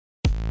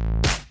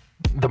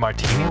The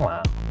Martini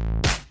Lounge.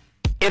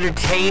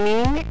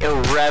 Entertaining,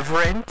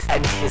 irreverent,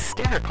 and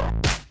hysterical.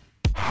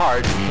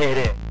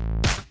 Hard-hitting.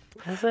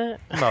 Is it?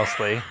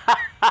 Mostly.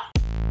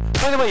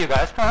 What about you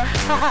guys?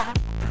 Huh?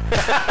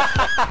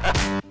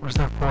 What's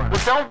that for?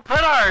 Well, don't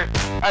put our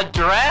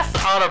address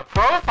on a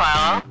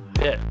profile.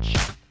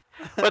 Bitch.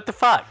 What the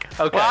fuck?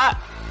 Okay. What?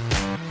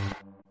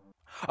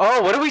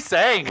 Oh, what are we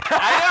saying?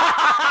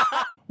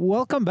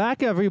 Welcome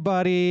back,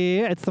 everybody.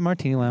 It's the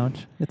Martini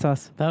Lounge. It's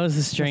us. That was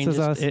the strangest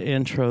us.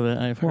 intro that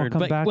I've heard.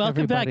 Welcome back,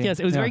 welcome back. everybody. Yes,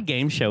 it was Yeah. very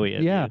game showy.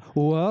 of Yeah.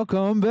 you.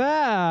 Welcome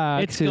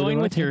back. It's to the going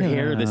with your Martini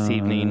hair this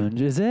evening.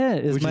 Lounge. Is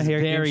it? Is Which my is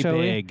hair very game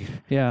showy? big.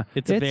 Yeah.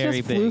 It's very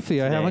just big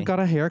floofy. I today. haven't got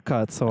a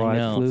haircut, so I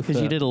know, floofed because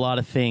you it. did a lot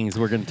of things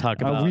we're going to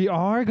talk about We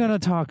are going to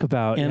talk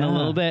about in a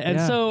little bit.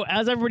 And so,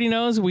 as everybody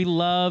knows, we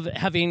love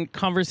having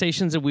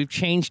conversations, and we've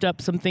changed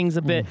up some things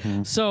a bit.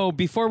 Mm-hmm. So,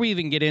 before we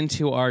even get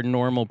into our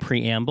normal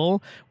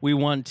preamble, we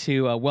want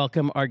to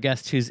welcome our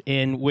guest who's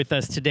in with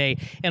us today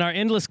in our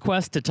endless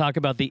quest to talk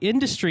about the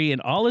industry in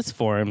all its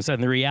forms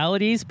and the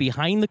realities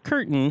behind the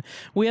curtain.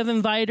 We have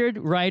invited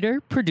writer,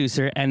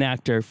 producer, and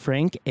actor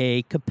Frank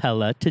A.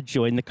 Capella to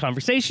join the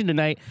conversation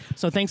tonight.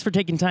 So, thanks for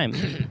taking time.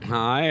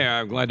 Hi,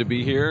 I'm glad to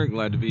be here.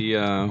 Glad to be.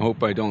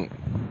 Hope I don't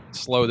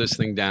slow this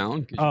thing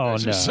down. 'Cause Oh, you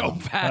guys are no. so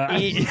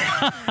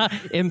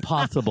fast.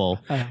 Impossible.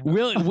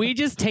 We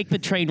just take the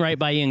train right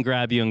by you and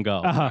grab you and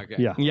go. Okay.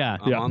 Yeah. Yeah.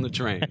 I'm on the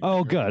train.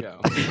 Oh, good.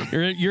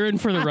 Here we go. You're in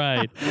for the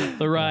ride.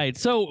 The ride.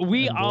 So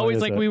we And boy, always,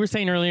 is like it. we were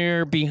saying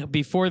earlier,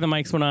 before the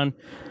mics went on,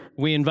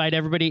 we invite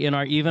everybody in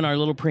our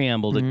little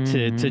preamble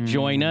to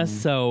join us.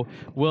 So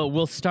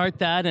we'll start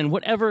that, and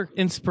whatever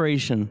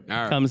inspiration All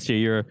right. comes to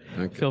you,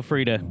 Okay. feel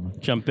free to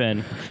jump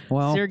in.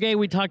 Well- Sergey,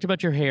 we talked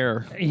about your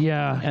hair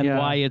Yeah. and yeah.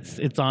 why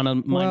it's on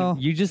a. Well,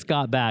 you just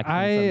got back from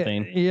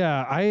something.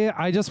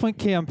 I just went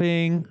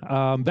camping,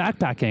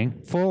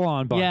 backpacking, full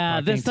on backpacking.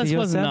 Yeah, this to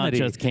was not Yosemite.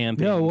 just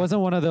camping. No, it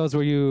wasn't one of those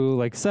where you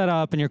like set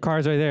up and your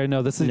car's right there.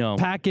 No, this is No.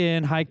 pack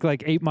in, hike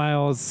like 8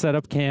 miles, set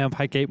up camp,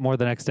 hike 8 more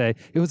the next day.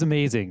 It was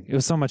amazing. It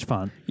was so much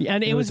fun.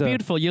 And it was a-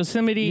 beautiful.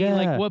 Yosemite, Yeah.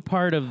 like what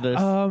part of this?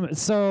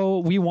 So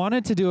we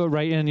wanted to do it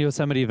right in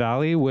Yosemite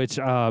Valley, which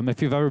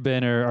if you've ever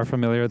been or are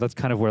familiar, that's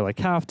kind of where like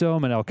Half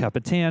Dome and El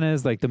Capitan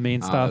is, like the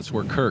main stuff. That's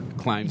where Kirk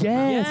climbs.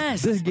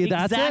 Yes, that's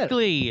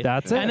exactly. it.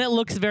 That's it. And it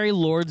looks very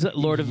Lord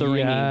of the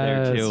Ring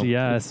there Yes, too.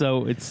 yes.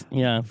 So it's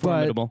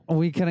formidable. But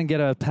we couldn't get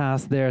a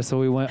pass there, so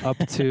we went up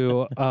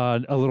to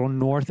a little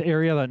north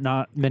area that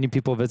not many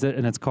people visit,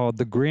 and it's called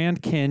the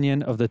Grand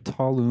Canyon of the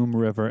Tuolumne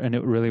River, and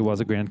it really was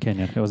a Grand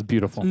Canyon. It was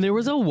beautiful. And there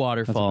was a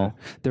waterfall.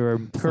 There were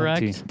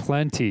Correct?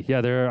 plenty.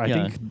 Yeah, there are, I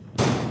Yeah.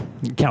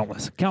 think,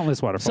 countless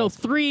So waterfalls.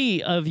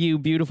 3 of you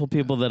beautiful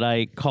people that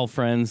I call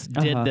friends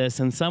did Uh-huh. this,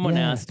 and someone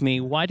Yeah. asked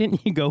me, "Why didn't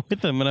you go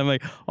with them?" And I'm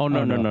like, "Oh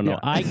no, no. Yeah.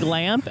 I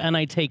glamp and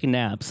I take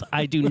naps.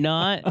 I do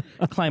not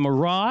climb a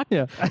rock.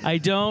 Yeah. I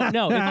don't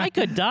know. If I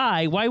could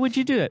die, why would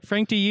you do it,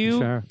 Frank? Do you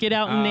Sure. get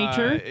out in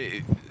nature?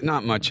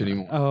 Not much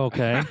anymore. Oh,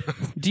 okay.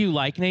 Do you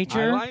like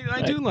nature?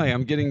 I do like.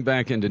 I'm getting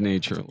back into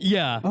nature.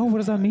 Yeah. Oh, what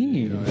does that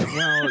mean?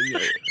 Well,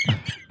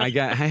 I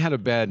had a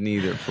bad knee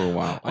there for a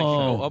while. I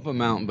can go up a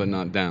mountain, but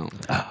not down.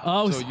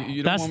 Oh, So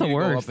you don't that's want the me to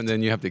go worst. up and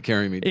then you have to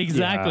carry me.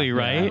 Exactly, Yeah,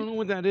 right? I don't know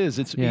what that is.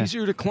 It's Yeah.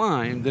 easier to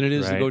climb than it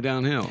is to Right. go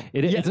downhill.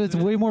 It's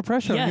way more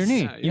pressure on your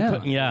knee. You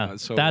Yeah. put-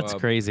 So, that's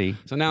crazy.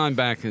 So now I'm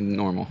back in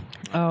normal.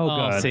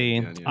 Oh, good. See,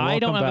 Yeah. I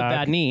don't Welcome have a back.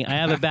 bad knee. I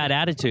have a bad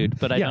attitude,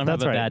 but I Yeah, don't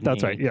that's have a right. bad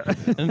That's knee. right.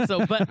 Yeah. And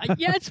so, but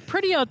yeah, it's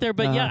pretty out there.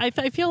 But yeah,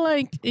 I feel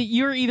like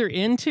you're either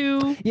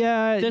into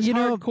Yeah, this you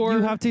know, hardcore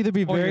you have to either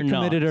be or very you're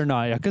committed not. or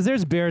not. Yeah, because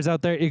there's bears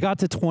out there. It got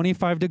to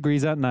 25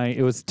 degrees at night.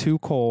 It was too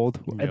cold.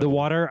 The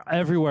water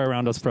everywhere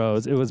around us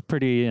froze. It was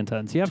pretty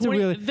intense. You have to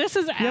really, This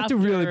is you have to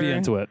really be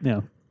into it.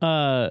 Yeah.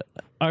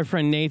 Our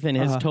friend Nathan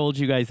has told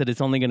you guys that it's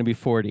only going to be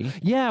 40.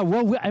 Yeah,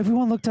 well,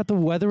 everyone looked at the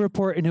weather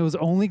report and it was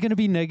only going to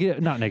be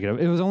not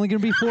negative. It was only going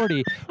to be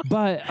 40.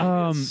 But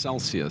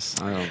Celsius.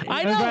 I don't know.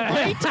 I know,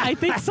 right? I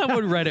think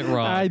someone read it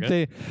wrong. I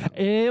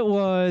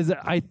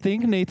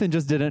think Nathan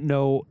just didn't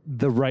know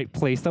the right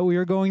place that we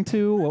were going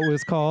to, what it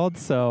was called.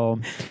 So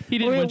He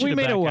didn't want you we to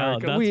made back it work.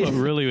 out. That's what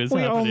really was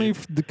we happening.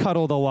 only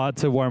cuddled a lot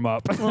to warm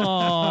up.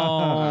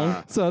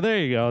 Oh. So there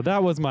you go.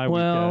 That was my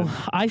Well, weekend.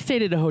 I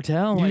stayed at a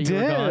hotel while you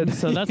were did. gone,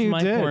 so that's You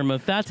my did. form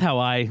of. That's how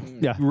I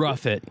Yeah.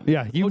 rough it.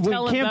 Yeah, you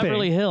Hotel went in camping.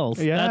 Beverly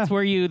Hills. Yeah. That's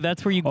where you.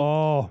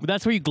 Oh,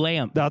 That's where you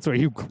glamp. that's where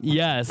you.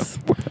 Yes.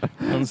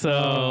 And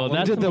so We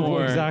that's did the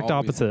more exact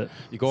opposite.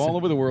 You go all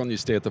over the world and you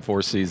stay at the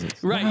Four Seasons.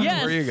 Right.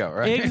 Yes. There you go.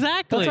 Right.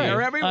 Exactly. That's right.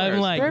 They're everywhere. I'm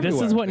like, They're this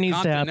is everywhere. what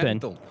needs to happen.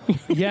 Continental.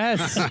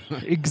 Yes,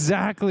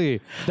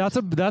 exactly. That's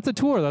a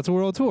tour. That's a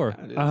world tour.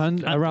 is.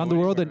 Around the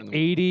world in Anywhere in the world.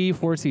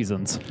 84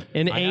 seasons.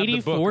 In I have the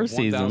book 84 of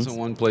seasons.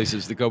 1001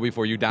 places to go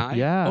before you die.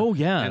 Yeah. Oh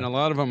yeah. And a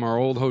lot of them are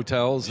old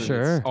hotels, and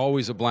Sure. it's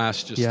always a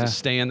blast just Yeah. to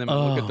stay in them and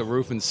look at the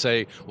roof and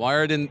say,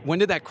 when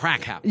did that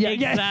crack happen? Yeah,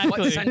 yeah.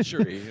 Exactly. What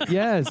century?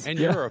 Yes. And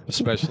yeah. Europe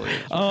especially.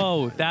 Oh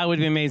Oh, that would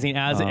be amazing.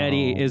 As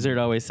Eddie Izzard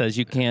always says,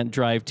 you can't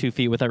drive 2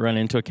 feet without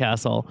running into a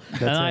castle.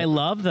 And I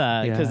love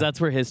that because that's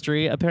where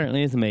history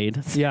apparently is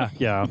made. Yeah.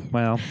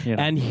 Well, you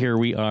know. And here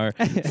we are.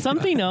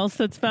 Something else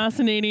that's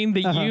fascinating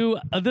that you,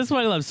 this is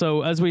what I love.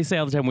 So as we say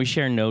all the time, we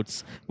share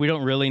notes. We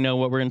don't really know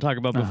what we're going to talk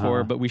about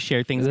before, but we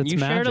share things. And It's you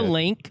shared a magic.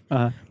 link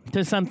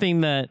to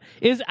something that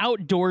is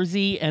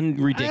outdoorsy and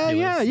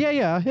ridiculous.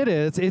 Yeah. It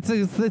is. It's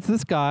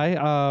this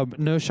guy,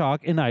 No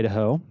Shock in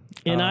Idaho.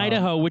 In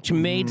Idaho, which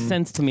made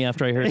sense to me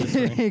after I heard this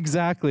story.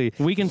 Exactly.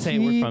 We can say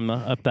we're from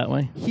up that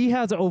way. He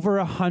has over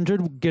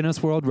 100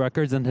 Guinness World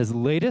Records, and his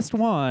latest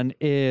one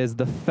is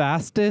the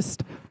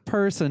fastest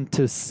person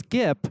to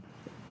skip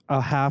a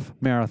half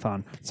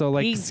marathon. So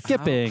like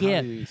skipping.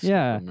 Skip.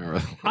 Yeah.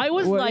 I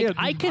was Well, like, yeah,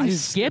 I can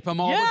skip them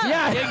all the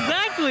Yeah, time.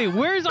 exactly.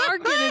 Where's our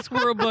Guinness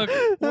World Book?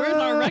 Where's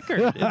our record?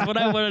 Is what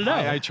I want to know.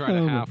 I tried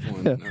a half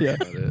one. That's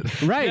about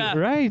it. Right. Yeah.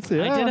 Right.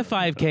 Yeah. I did a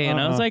 5K, and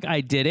I was like,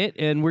 I did it,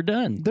 and we're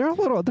done. They're a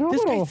little.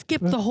 This guy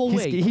skipped the whole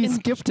way He in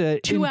skipped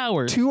it 2 in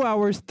hours. 2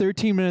 hours,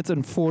 13 minutes,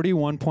 and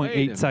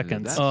 41.8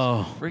 seconds. That's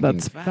Oh. freaking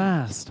That's fast.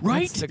 fast.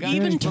 Right? The guy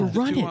Even to broke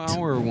run it.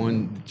 2-hour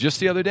one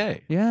just the other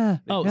day. Yeah.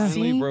 Oh, yeah.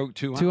 see? Finally broke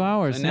 2 hours. 2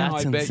 hours. And now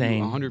That's I bet insane.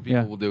 you 100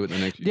 people Yeah. will do it the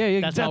next year.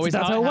 Yeah. That's always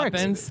how it it works.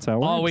 happens. That's how it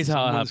works. Always how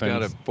it Someone's got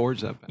happens. to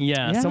forge that.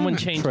 Yeah, Yeah. someone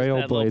changes that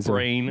little Trailblazer.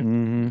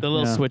 brain, the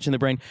little Yeah. switch in the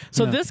brain.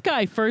 So this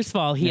guy, first of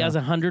all, he has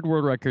 100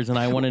 world records, and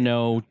I want to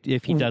know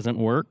if he doesn't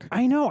work.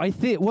 I know. I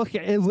think. Well,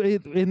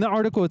 in the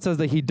article it says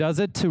that he does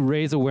it to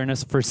raise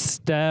awareness for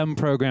STEM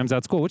programs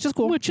at school, which is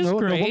cool. Which is Noble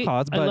great.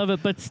 cause, I but love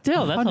it, but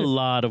still, that's a 100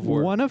 lot of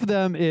work. One of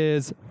them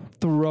is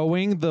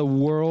throwing the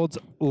world's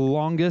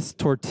longest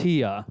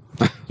tortilla.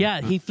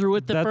 Yeah, he threw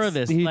it the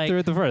furthest. He like, threw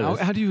it the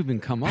furthest. How do you even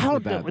come up How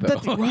with that?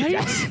 that's though? right?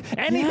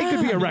 Anything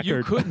could be a You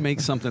record. could make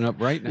something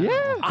up right now.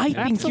 Yeah. I think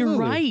you're Absolutely.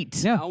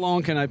 right. Yeah. How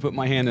long can I put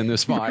my hand in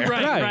this fire?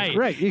 Right.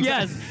 Right, exactly.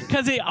 Yes,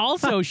 because it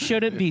also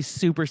shouldn't be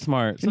super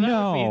smart. So that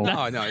would be No. that-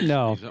 Oh, no. it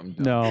No. should be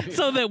something dumb. No.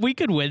 so that we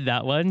could win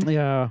that one.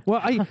 Yeah.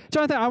 Well,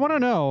 Jonathan, I want to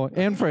know,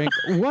 and Frank,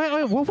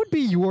 what would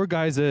be your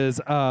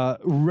guys'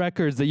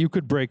 records that you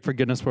could break for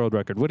Guinness World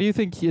Record? What do you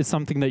think is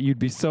something that you'd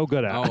be so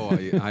good at? Oh,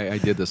 I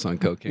did this on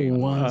cocaine.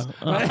 once.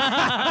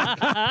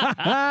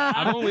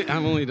 I've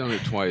only done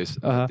it twice.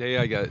 The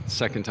day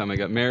second time I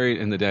got married,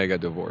 and the day I got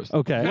divorced.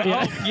 Okay.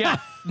 Oh, yeah,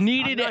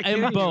 needed I'm not it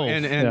kidding in you. both.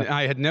 And Yeah.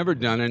 I had never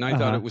done it, and I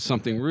thought it was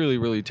something really,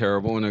 really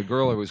terrible. And a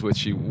girl I was with,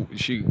 she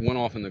went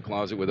off in the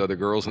closet with other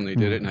girls, and they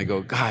did it. And I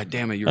go, God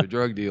damn it, you're a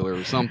drug dealer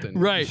or something.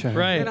 right, Sure.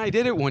 right. And I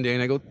did it one day,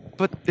 and I go,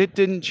 but it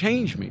didn't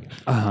change me.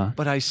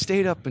 But I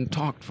stayed up and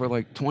talked for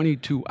like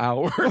 22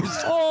 hours.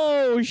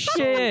 Oh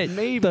shit!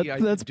 Maybe I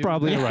could That's do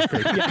probably that. a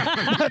record.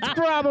 Yeah. That's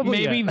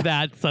probably Maybe it.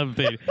 that's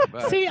something.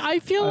 See, I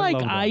feel like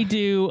love that. I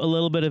do a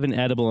little bit of an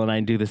edible, and I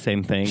do the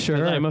same thing. 'cause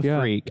Sure, I'm a yeah.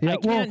 freak. Yeah, I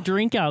can't well,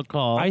 drink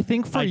alcohol. I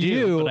think for I do,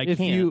 you, but I if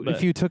can't,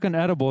 but- you took an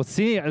edible,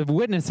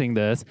 witnessing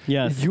this,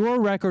 Yes. your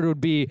record would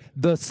be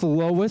the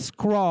slowest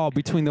crawl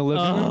between the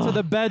living room to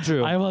the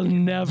bedroom. I will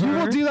never. You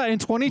will do that in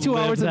 22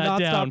 live hours and that not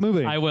down. stop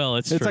moving. I will.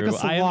 It's It's true. like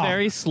a I am sloth.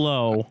 very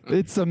slow,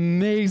 It's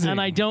amazing. and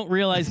I don't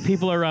realize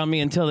people are around me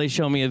until they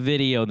show me a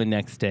video the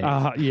next day.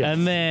 Yes.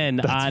 And then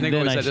And they go,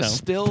 then is I that a show.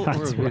 still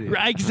or a video?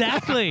 Right,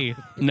 exactly.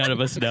 None of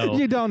us know.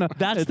 You don't know.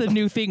 That's the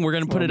new thing. We're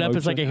going to put it up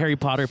as like a Harry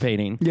Potter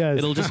painting. Yes.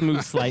 It'll just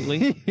move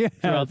slightly Yes.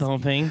 throughout the whole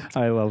thing.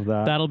 I love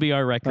that. That'll be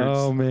our records.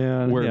 Oh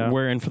man, We're, yeah.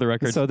 we're in for the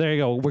records. So there you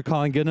go. We're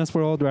calling Guinness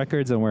World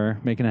Records, and we're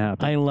making it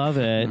happen. I love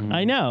it.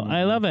 I know.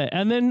 I love it.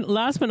 And then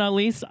last but not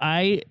least,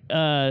 I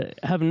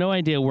have no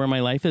idea where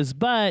my life is,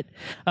 but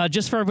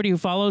just for everybody who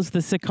follows, the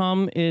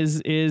sitcom is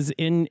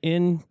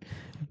in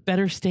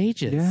better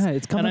stages. Yeah,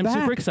 it's coming And I'm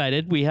super back.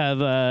 excited. We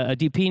have a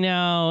DP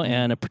now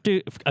and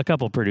a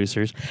couple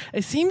producers.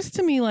 It seems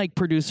to me like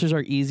producers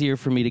are easier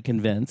for me to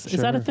convince.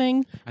 Is that a Sure.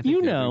 thing? I think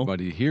You know.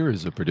 everybody here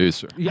is a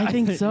producer. I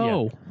think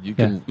so. You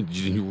can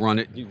you run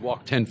it. You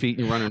walk 10 feet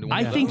and you run into one.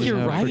 I think another. you're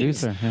Yeah, right.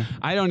 Producer. Yeah.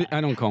 I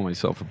don't call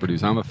myself a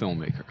producer. I'm a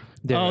filmmaker.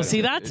 Oh, see,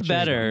 that's It just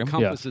better.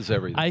 encompasses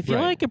everything. I feel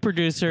Right. like a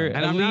producer. and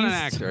at I'm not an least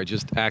actor. I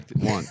just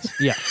acted once.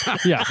 Yeah.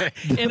 Yeah.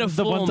 in a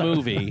The full one time.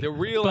 movie. The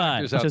real but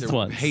actors out just there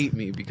once. hate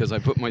me because I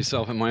put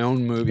myself in my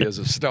own movie as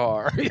a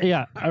star.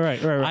 Yeah. All right.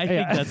 Right. I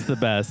think that's the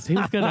best.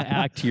 Who's gonna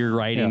act your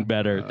writing Yeah.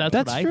 better? That's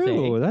That's what I true.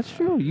 think. That's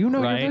true. You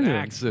know Right? you're An doing.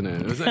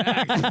 accident. It was an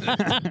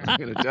accident. I'm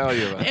going to tell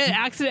you about it.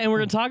 Accident, and we're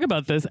gonna talk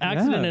about this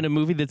accident Yeah. in a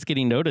movie that's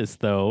getting noticed,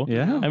 though.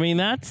 Yeah. I mean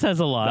that says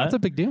a lot. That's a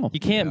big deal. You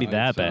can't be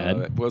that It's,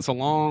 bad. well, it's a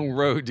long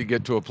road to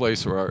get to a place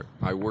where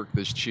I work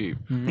this cheap.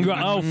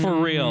 Oh, for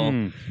real.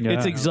 Yeah.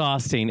 It's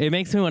exhausting. It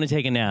makes me want to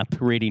take a nap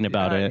reading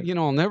about it. You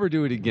know, I'll never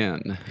do it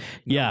again.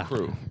 Yeah.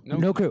 Crew.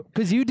 No clue.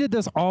 Because you did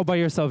this all by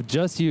yourself.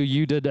 Just you.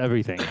 You did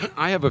everything.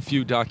 I have a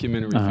few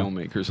documentary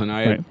filmmakers, and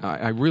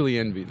I really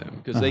envy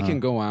them because they can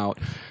go out.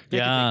 They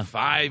Yeah. can take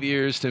 5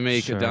 years to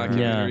make Sure. a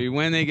documentary. Yeah.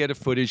 When they get a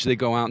footage, they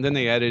go out and then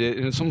they edit it,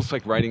 and it's almost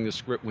like writing the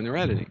script when they're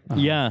editing.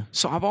 Yeah.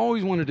 So I've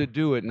always wanted to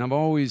do it, and I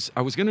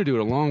was going to do it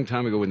a long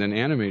time ago with an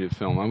animated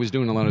film. I was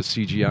doing a lot of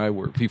CGI I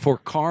worked. Before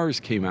Cars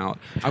came out,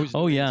 I was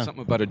doing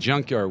something about a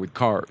junkyard with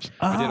cars.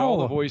 I did all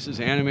the voices,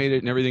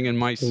 animated and everything, and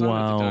my son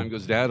at the time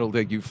goes, Dad, it'll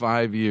take you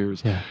 5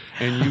 years,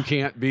 and you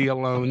can't be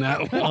alone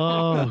that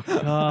long.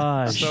 Oh,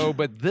 gosh. So,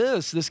 but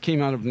this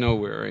came out of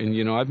nowhere, and,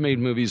 you know, I've made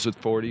movies with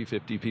 40,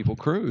 50 people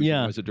crews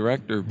as a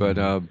director, but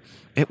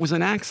it was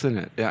an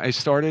accident. I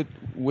started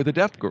with a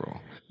deaf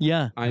girl.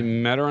 Yeah. I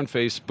met her on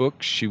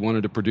Facebook. She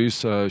wanted to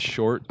produce a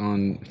short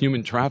on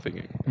human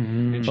trafficking.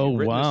 And she'd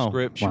written a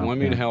script. She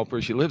wanted me to help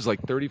her. She lives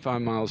like 35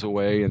 miles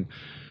away. And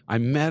I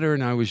met her,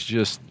 and I was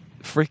just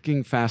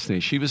freaking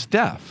fascinated. She was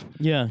deaf.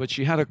 Yeah. But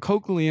she had a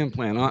cochlear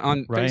implant.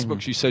 On Facebook,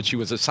 she said she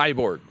was a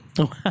cyborg.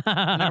 And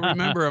I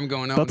remember I'm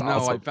going, oh, no,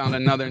 awesome. I found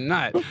another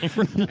nut.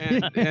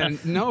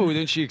 and no,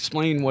 then she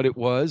explained what it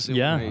was. And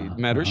when I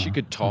met her, she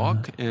could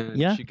talk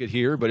and she could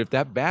hear. But if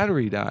that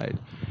battery died,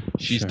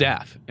 she's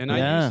deaf. And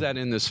I used that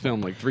in this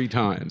film like 3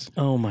 times.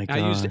 Oh, my gosh.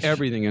 I used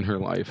everything in her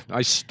life.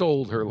 I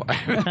stole her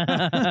life.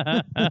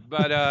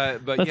 but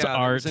That's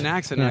art. It was an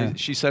accident.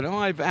 She said, oh,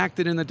 I've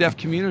acted in the deaf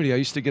community. I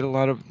used to get a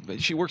lot of...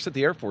 She works at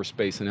the Air Force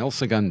Base in El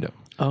Segundo.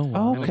 Oh,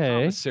 wow. Okay.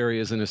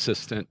 Commissary as an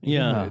assistant,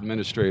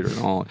 administrator and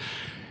all.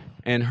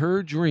 And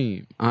her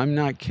dream, I'm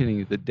not kidding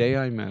you, the day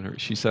I met her,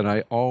 she said,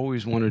 I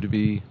always wanted to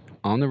be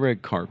on the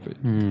red carpet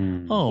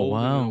holding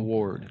an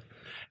award.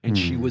 And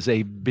she was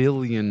 1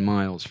 billion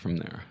miles from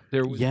there.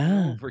 There was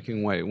no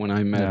freaking way when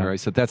I met her. I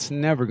said, that's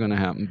never going to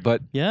happen.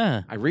 But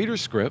I read her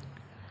script.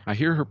 I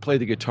hear her play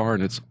the guitar,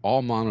 and it's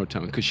all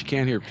monotone because she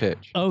can't hear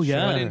pitch. Oh,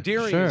 yeah. But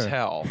endearing as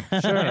hell.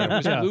 It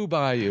was Blue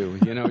Bayou.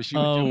 You know, she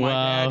would do my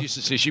dad used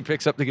to say, she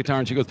picks up the guitar,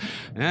 and she goes,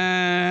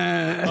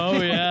 eh.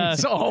 Oh, yeah.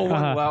 It's all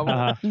one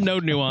level. No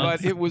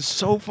nuance. But it was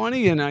so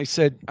funny, and I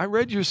said, I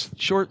read your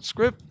short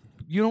script.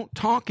 You don't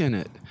talk in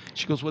it.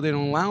 She goes, well, they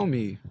don't allow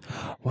me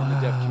in the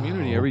deaf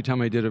community. Every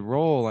time I did a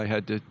role, I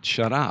had to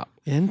shut up.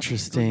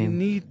 Interesting. You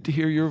need to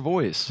hear your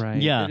voice.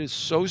 Right. Yeah. It is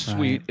so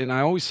sweet. And I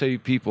always say to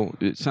people,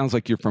 it sounds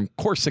like you're from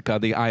Corsica,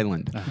 the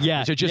island.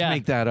 Yeah. So just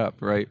make that up,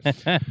 right?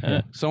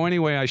 So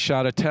anyway, I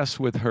shot a test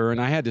with her,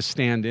 and I had to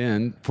stand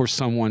in for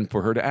someone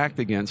for her to act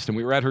against. And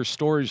we were at her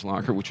storage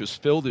locker, which was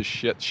filled as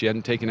shit she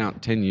hadn't taken out in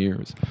 10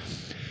 years.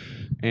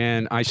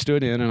 And I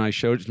stood in and I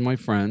showed it to my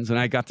friends, and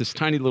I got this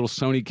tiny little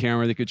Sony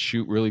camera that could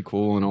shoot really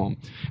cool and all.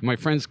 And my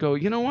friends go,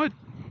 you know what?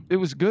 It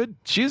was good.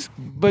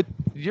 But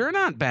you're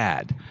not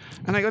bad.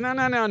 And I go, no.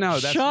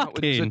 That's not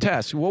what it's a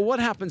test. Well, what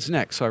happens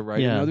next? So I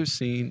write another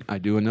scene. I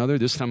do another.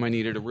 This time I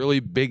needed a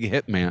really big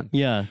hitman.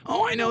 Yeah.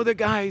 Oh, I know the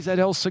guy. He's at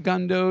El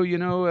Segundo,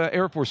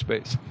 Air Force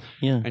Base.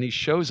 Yeah. And he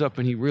shows up,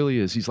 and he really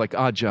is. He's like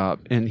Odd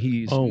Job. And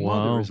his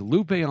mother is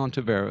Lupe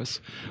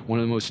Ontiveros, one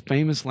of the most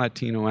famous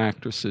Latino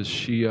actresses.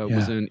 She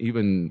was in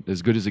Even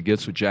As Good As It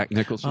Gets with Jack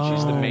Nicholson.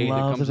 She's the maid that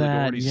comes to the door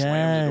and he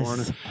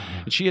slams the door.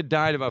 And she had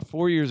died about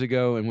 4 years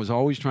ago and was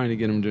always trying to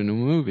get him to do a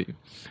movie.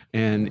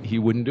 And he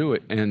wouldn't do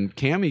it. And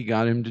Cammie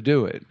got him to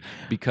do it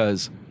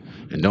because,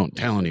 and don't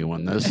tell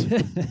anyone this,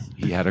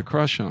 he had a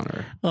crush on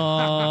her.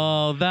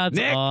 Oh, that's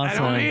Nick,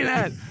 awesome. I don't mean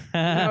that.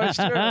 No, it's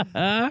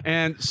true.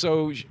 And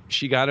so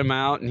she got him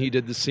out, and he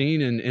did the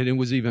scene, and it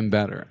was even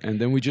better. And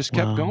then we just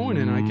kept going,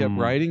 and I kept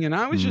writing, and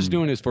I was just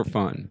doing this for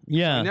fun.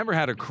 Yeah. So I never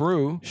had a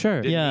crew.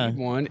 Sure. Didn't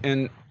need one.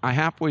 And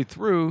halfway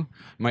through,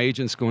 my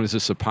agent's going, is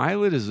this a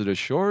pilot? Is it a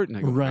short? And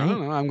I go, I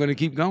don't know. I'm going to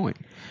keep going.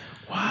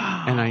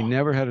 Wow. And I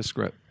never had a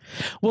script.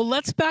 Well,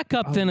 let's back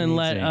up then and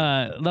let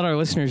our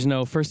listeners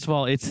know. First of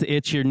all,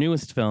 it's your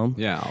newest film.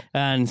 Yeah.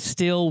 And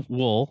Steel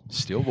Wool.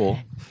 Steel Wool.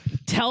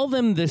 Tell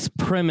them this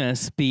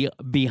premise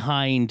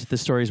behind the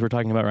stories we're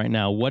talking about right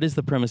now. What is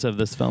the premise of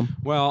this film?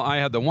 Well, I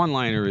had the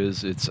one-liner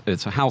is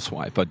it's a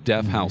housewife, a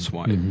deaf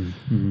housewife,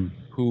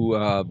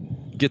 who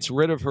gets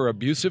rid of her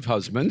abusive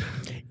husband,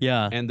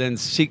 and then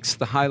seeks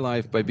the high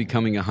life by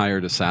becoming a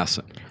hired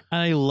assassin.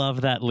 I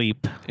love that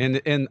leap.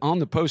 And on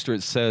the poster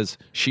it says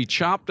she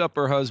chopped up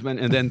her husband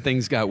and then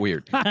things got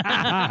weird.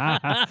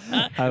 That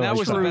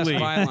was the best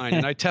byline,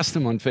 and I test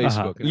them on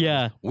Facebook.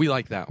 And we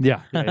like that one.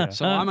 Yeah.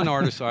 So I'm an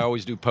artist, so I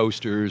always do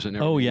posters and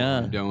everything.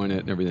 I'm doing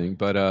it and everything.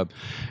 But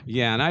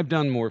and I've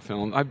done more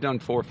films. I've done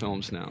 4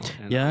 films now.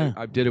 And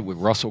I did it with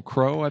Russell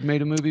Crowe. I've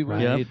made a movie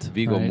with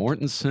Viggo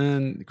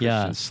Mortensen,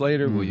 Christian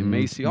Slater, William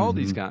Macy, all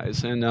these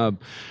guys. And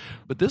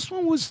but this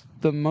one was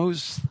the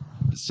most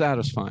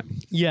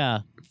satisfying. Yeah.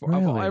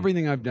 Of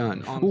everything I've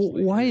done,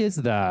 honestly. Why is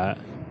that?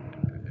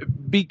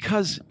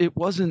 Because it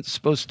wasn't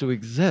supposed to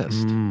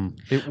exist.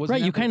 It was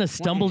right. You kind of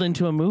stumbled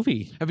into a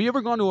movie. Have you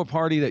ever gone to a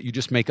party that you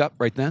just make up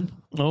right then?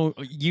 Oh,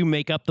 you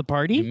make up the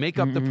party? You make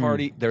up the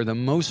party. They're the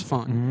most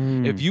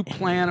fun. If you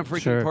plan a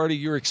freaking party,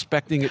 you're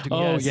expecting it to go.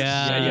 Oh,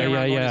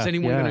 yeah. Is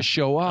anyone going to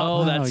show up?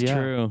 Oh, that's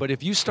true. But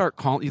if you start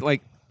calling,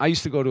 like, I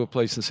used to go to a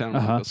place in San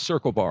Francisco,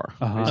 Circle Bar.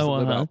 I used to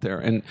live out there.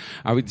 And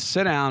I would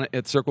sit down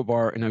at Circle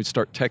Bar, and I would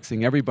start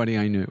texting everybody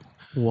I knew.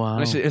 Wow.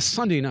 And I said, it's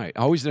Sunday night.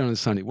 I always do it on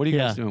Sunday. What are you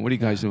guys doing? What are you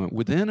guys doing?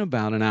 Within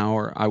about an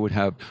hour, I would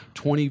have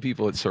 20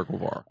 people at Circle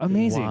Bar.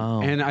 Amazing.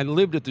 Wow. And I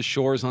lived at the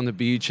shores on the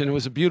beach, and it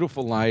was a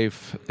beautiful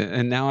life.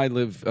 And now I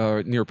live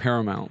near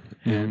Paramount.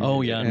 And,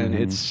 and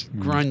it's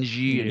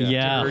grungy and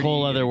dirty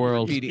whole other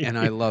world. And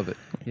I love it.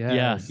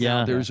 Yes.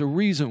 Yeah. There's a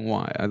reason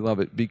why I love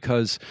it,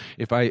 because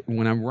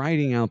when I'm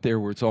writing out there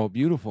where it's all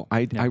beautiful,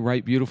 I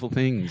write beautiful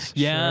things.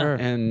 Yeah. Sure.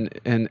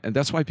 And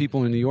that's why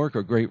people in New York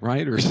are great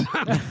writers.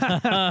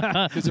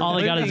 All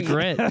they got is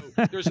grit.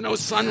 There's no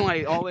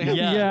sunlight. All they have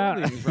Yeah.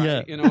 is buildings,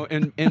 right?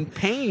 Yeah. And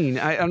pain.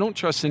 I don't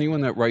trust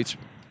anyone that writes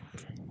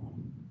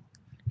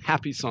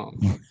happy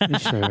songs.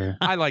 Sure.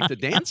 I like to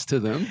dance to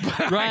them.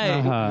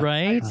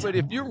 Right. But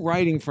if you're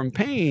writing from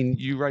pain,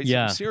 you write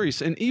something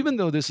serious. And even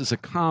though this is a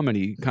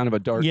comedy, kind of a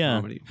dark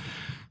comedy,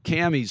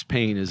 Cammie's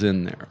pain is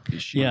in there.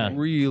 She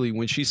really,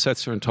 when she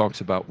sits there and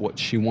talks about what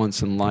she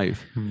wants in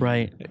life,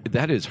 Right.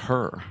 that is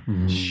her.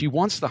 She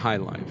wants the high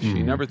life.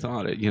 She never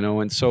thought it,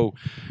 and so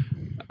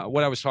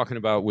what I was talking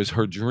about was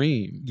her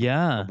dream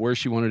of where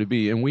she wanted to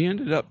be, and we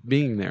ended up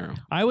being there.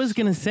 I was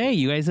going to say,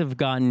 you guys have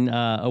gotten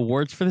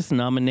awards for this,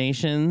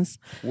 nominations.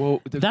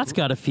 Well, that's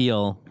got to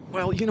feel...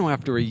 Well,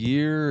 after a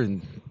year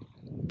and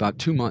about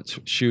 2 months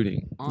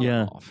shooting, on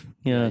and off,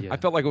 I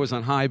felt like it was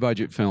on high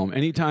budget film.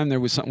 Anytime there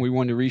was something we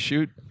wanted to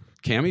reshoot,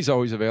 Cammie's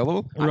always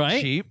available.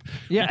 I'm cheap.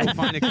 Yeah. We'd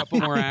find a couple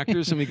more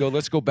actors and we go,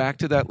 let's go back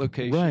to that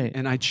location. Right.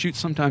 And I'd shoot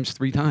sometimes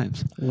 3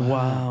 times.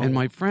 Wow. And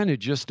my friend had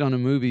just done a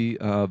movie,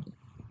 I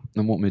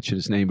won't mention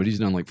his name, but he's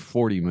done like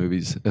 40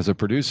 movies as a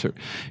producer.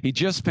 He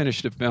just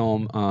finished a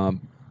film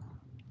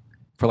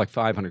for like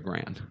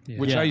 $500,000,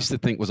 which I used to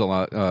think was a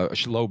lot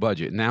low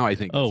budget. Now I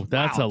think,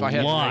 that's a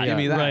lot. Give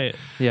me that. Right.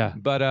 Yeah.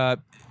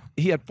 But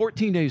he had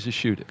 14 days to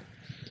shoot it.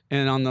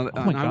 And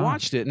and I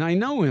watched it, and I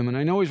know him, and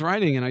I know his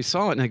writing, and I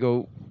saw it, and I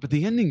go, but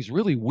the ending's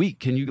really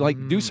weak. Can you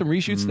do some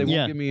reshoots? They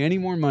won't give me any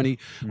more money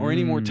or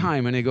any more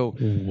time. And I go,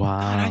 wow.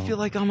 God, I feel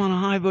like I'm on a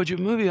high budget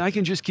movie. I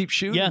can just keep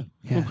shooting.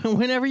 Yeah.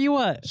 Whenever you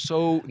want.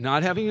 So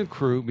not having a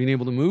crew, being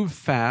able to move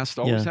fast,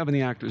 always having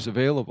the actors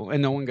available,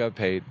 and no one got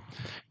paid.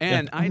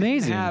 And I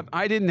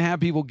didn't have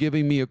people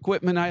giving me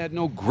equipment. I had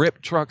no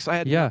grip trucks. I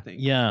had nothing.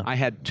 Yeah. I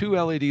had 2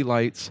 LED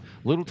lights,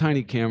 little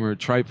tiny camera,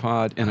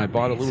 tripod, and I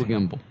bought a little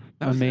gimbal.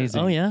 Amazing.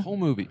 Oh, yeah. Whole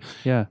movie.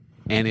 Yeah.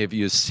 And if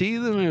you see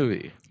the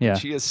movie,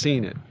 she has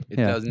seen it. It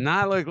does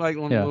not look like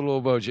one of the little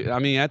budget. I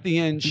mean, at the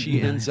end,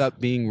 she ends up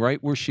being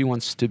right where she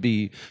wants to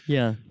be.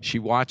 Yeah. She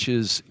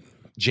watches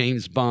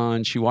James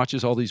Bond. She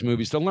watches all these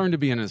movies to learn to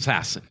be an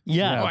assassin.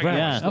 Yeah,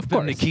 Of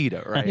course.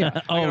 Nikita, right? Yeah.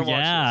 Oh,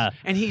 yeah.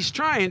 And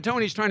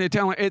Tony's trying to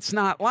tell her it's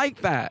not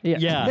like that.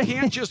 Yeah. You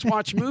can't just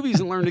watch movies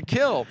and learn to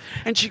kill.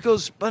 And she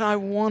goes, but I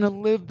want to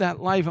live that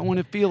life. I want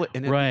to feel it.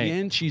 And at the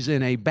end, she's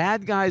in a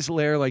bad guy's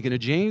lair, like in a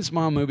James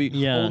Bond movie,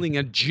 holding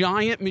a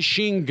giant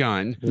machine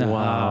gun.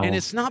 Wow. And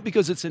it's not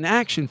because it's an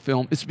action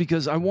film. It's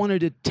because I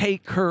wanted to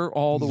take her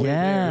all the way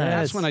there. And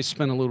that's when I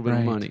spent a little bit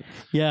of money.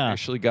 Yeah. I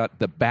actually got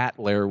the Bat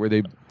lair where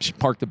they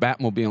parked the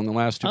Batmobile in the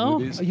last 2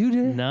 movies. You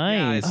did? Nice.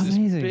 Yeah, it's this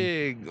Amazing.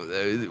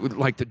 big,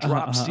 like the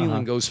drop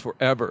ceiling goes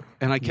forever.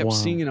 And I kept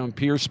seeing it on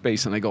Pier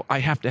Space, and I go, I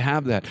have to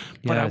have that.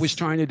 But I was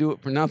trying to do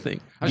it for nothing.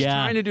 I was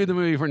trying to do the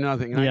movie for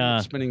nothing. And I ended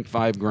up spending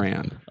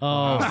 $5,000.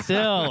 Oh,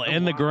 still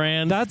in the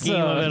grand scheme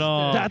of it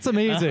all. That's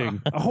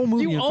amazing. A whole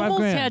movie. You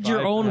almost had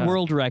your own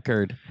world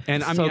record.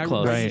 And I so mean,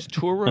 close. I used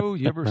Turo.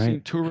 You ever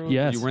seen Turo?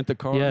 Yes. You rent the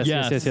car?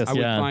 Yes. I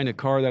would find a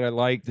car that I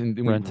liked, and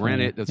then we'd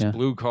rent it. That's a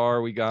blue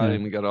car we got,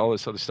 and we got all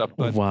this other stuff.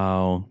 But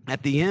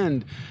at the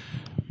end,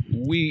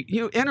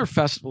 enter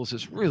festivals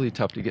is really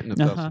tough to get into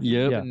festivals.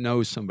 You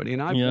know somebody,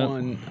 and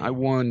I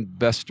won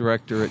Best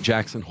Director at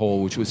Jackson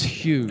Hole, which was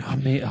huge.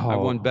 I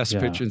won Best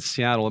Picture in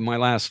Seattle in my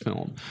last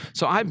film.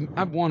 So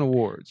I've won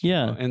awards.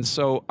 Yeah. And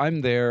so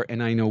I'm there,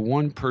 and I know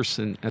one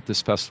person at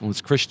this festival.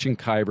 It's Christian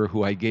Keiber,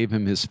 who I gave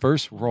him his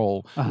first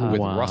role with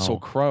Russell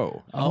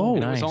Crowe. Oh,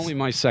 and it was only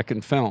my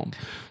second film.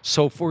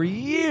 So for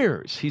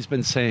years, he's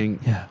been saying,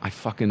 I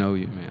fucking owe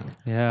you, man.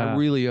 Yeah. I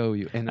really owe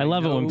you. And I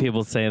love it when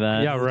people say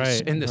that. Yeah,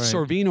 right. And the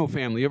Sorvino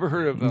family. You ever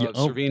heard of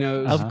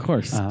Sorvinos? Of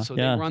course. So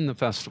they run the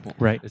festival.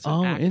 Right. It's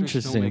an actors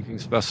interesting.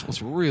 filmmaking festival.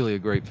 It's really a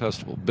great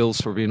festival. Bill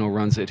Sorvino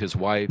runs it. His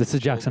wife. This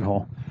is Jackson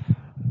Hole.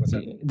 What's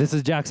that? This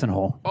is Jackson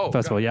Hole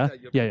Festival, God,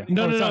 yeah.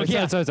 No. Sorry.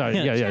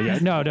 Yeah.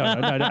 No.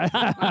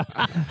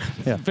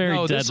 Very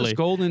deadly. This is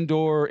Golden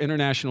Door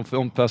International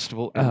Film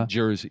Festival in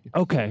Jersey.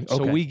 Okay.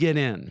 So we get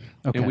in.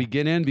 And we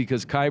get in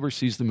because Keiber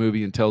sees the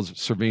movie and tells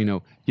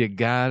Sorvino, you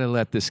got to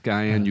let this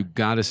guy in. You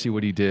got to see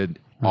what he did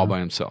all by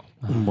himself.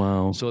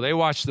 Wow. So they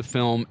watch the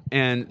film,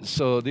 and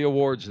so the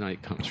awards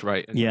night comes,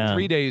 right? And for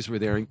 3 days we're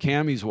there, and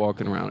Cammie's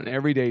walking around, and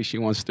every day she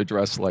wants to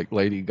dress like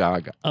Lady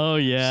Gaga. Oh,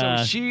 yeah.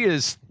 So she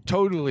is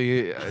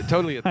totally a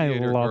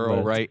theater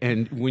girl, right?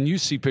 And when you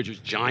see pictures,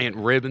 giant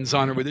ribbons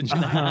on her with a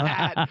giant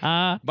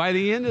hat. By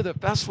the end of the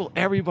festival,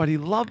 everybody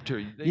loved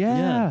her. They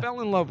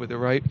fell in love with her,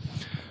 right?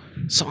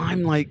 So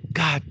I'm like,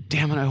 God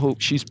damn it, I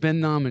hope she's been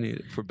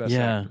nominated for Best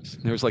Actress.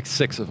 And there's like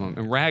 6 of them.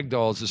 And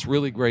Ragdoll is this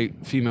really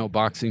great female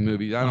boxing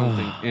movie. I don't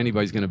think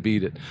anybody's going to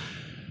beat it.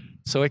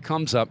 So it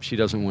comes up, she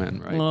doesn't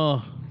win,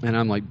 right? And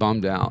I'm like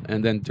bummed out.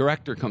 And then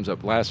director comes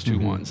up, last two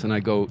ones, and I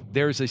go,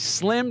 there's a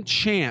slim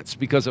chance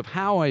because of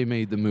how I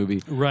made the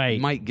movie, Right.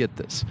 I might get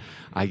this.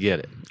 I get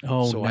it.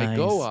 Oh, so nice. I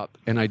go up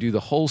and I do the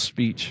whole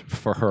speech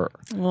for her.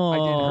 Oh, I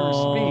did her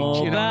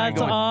speech. You know, and I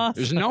that's go, awesome.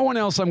 there's no one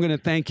else I'm going to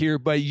thank here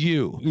but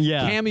you,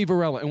 Yeah. Cami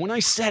Varela. And when I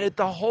said it,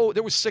 there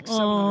was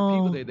 600-700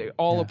 people there. They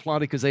all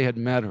applauded because they had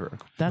met her.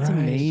 That's Right.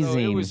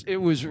 amazing. So it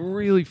was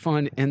really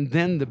fun. And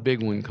then the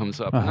big one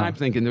comes up, and I'm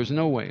thinking, there's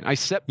no way. I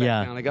sat back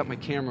Yeah. down. I got my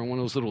camera, one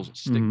of those little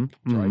stick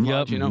tripods,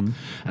 Yep. you know, and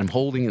I'm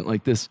holding it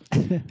like this.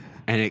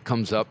 And it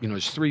comes up,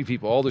 there's 3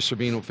 people, all the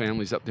Sorbino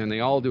families up there, and they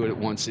all do it at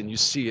once, and you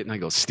see it, and I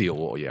go, steel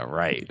wool, yeah,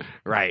 right,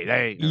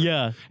 there you go.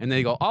 Yeah. And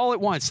they go, all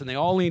at once, and they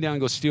all lean down and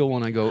go, steel wool,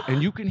 and I go,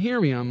 and you can hear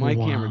me on my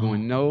camera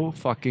going, no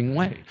fucking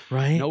way.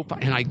 Right. No,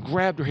 and I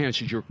grabbed her hand,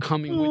 she said, you're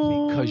coming with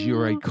me because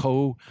you're a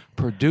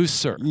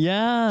co-producer.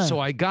 Yeah. So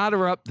I got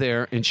her up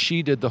there, and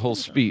she did the whole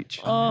speech.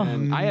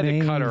 And I had to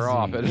cut her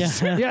off at a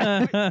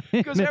certain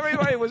because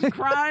everybody was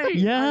crying.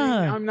 Yeah.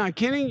 I mean, I'm not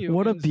kidding you.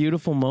 What a And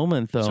beautiful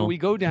moment, though. so we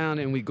go down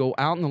and we go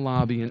out in the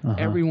lobby, and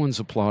everyone's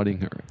applauding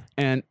her,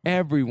 and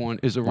everyone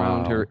is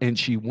around her, and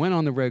she went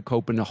on the red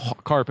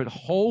carpet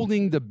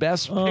holding the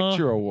Best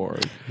Picture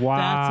award. Wow.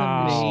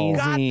 That's amazing.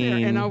 Got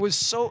there, and I was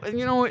so, and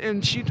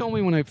and she told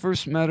me when I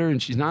first met her,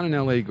 and she's not an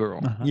LA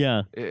girl,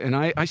 Yeah. and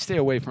I stay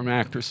away from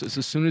actresses.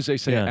 As soon as they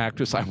say Yeah.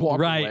 actress, I walk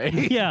Right.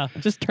 away. Yeah.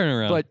 Just turn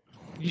around. But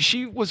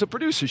she was a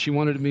producer. She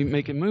wanted to be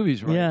making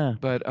movies, right? Yeah.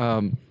 But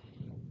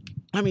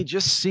I mean,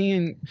 just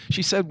seeing,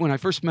 she said when I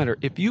first met her,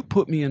 if you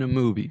put me in a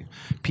movie,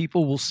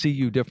 people will see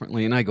you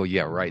differently. And I go,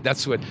 yeah, right.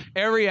 That's what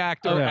every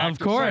actor, Oh, of actress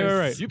course. says.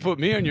 Right. You put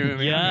me in your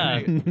movie. Yeah.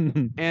 I'm gonna make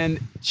it. And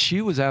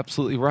she was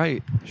absolutely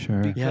right. Sure.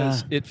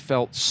 Because it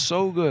felt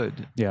so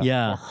good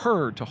yeah. for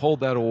her to hold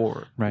that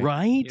award. Right.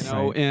 Right? You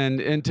know,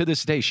 and to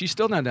this day, she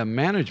still doesn't have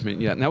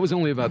management yet. And that was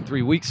only about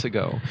 3 weeks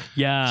ago.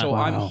 Yeah. So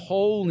I'm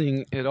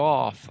holding it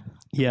off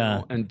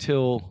Yeah.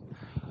 until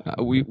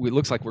we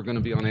looks like we're going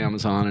to be on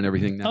Amazon and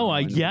everything now. Oh,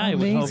 I And- would hope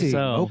Amazing. so.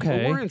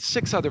 Okay. But we're in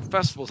 6 other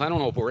festivals. I don't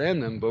know if we're in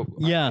them, but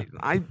Yeah.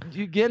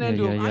 you get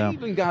into them. yeah. I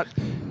even got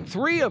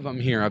 3 of them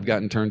here. I've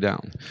gotten turned down.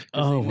 'Cause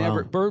Oh, they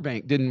wow.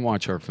 Burbank didn't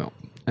watch our film,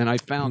 and I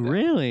found out.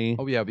 Really?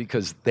 Oh yeah,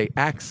 because they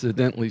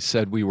accidentally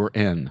said we were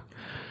in.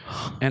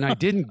 And I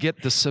didn't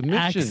get the submission.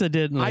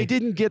 Accidentally. I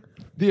didn't get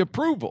the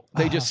approval.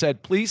 They just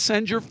said, please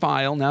send your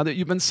file now that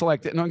you've been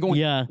selected. And I'm going,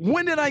 Yeah.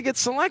 when did I get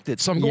selected?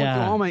 So I'm going Yeah.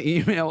 through all my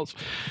emails.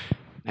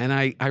 And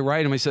I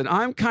write him, I said,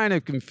 I'm kind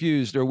of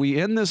confused. Are we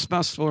in this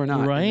festival or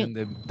not? Right. And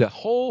then the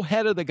whole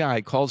head of the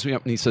guy calls me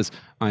up and he says,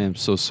 I am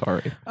so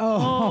sorry,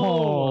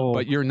 Oh.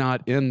 but you're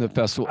not in the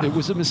festival. It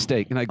was a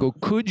mistake. And I go,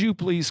 could you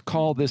please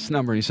call this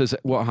number? And he says,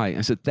 well, hi.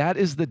 I said, that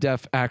is the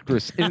deaf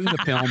actress in the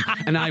film,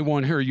 and I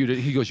want her.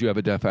 He goes, you have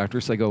a deaf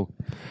actress? I go,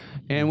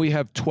 and we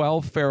have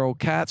 12 feral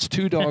cats,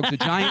 2 dogs, a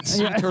giant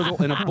sea turtle,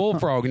 and a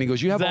bullfrog. And he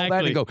goes, you have all that?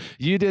 And I go,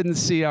 you didn't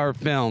see our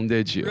film,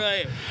 did you?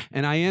 Right.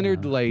 And I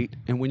entered late,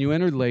 and when you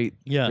enter late,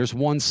 Yeah. there's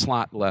 1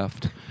 slot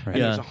left. And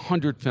Yeah. there's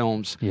 100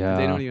 films. Yeah.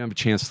 They don't even have a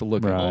chance to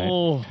look at Right. them.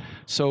 Oh.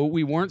 So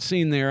we weren't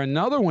seen there.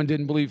 Another one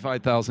didn't believe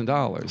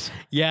 $5,000.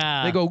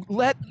 Yeah. They go,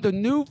 let the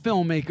new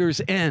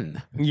filmmakers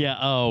in. Yeah.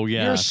 Oh,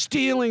 yeah. You're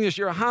stealing this.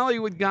 You're a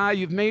Hollywood guy.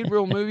 You've made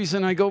real movies.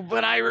 And I go,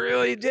 but I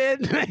really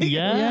did. make it."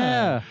 Yeah.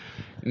 Yeah.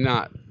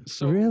 Not.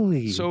 So,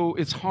 Really? So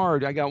it's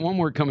hard. I got one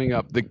more coming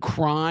up. The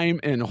Crime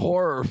and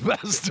Horror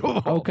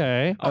Festival.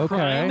 Okay. Okay.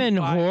 Crime and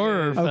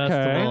Horror Okay. I don't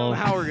Festival. know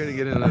how we're going to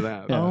get into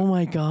that. Oh,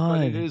 my God.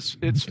 But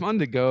it's fun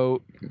to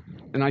go.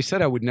 And I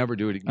said I would never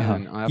do it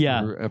again.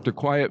 After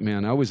Quiet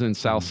Man, I was in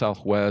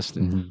Southwest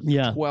and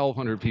Yeah.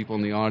 1,200 people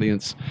in the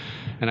audience.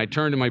 And I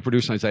turned to my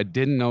producer and I said, I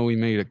didn't know he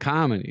made a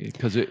comedy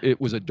because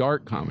it was a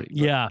dark comedy. But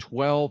Yeah.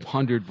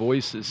 1,200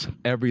 voices,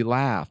 every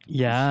laugh. It was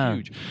Yeah.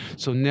 huge.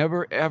 So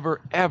never,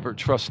 ever, ever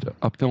trust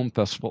a film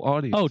festival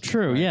audience. Oh,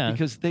 true. Yeah.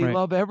 Because they Right.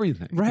 love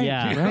everything. Right.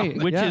 Yeah, Right.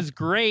 which Yeah. is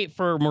great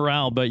for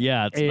morale, but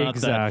yeah, it's not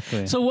Exactly.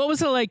 that. So what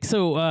was it like?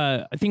 So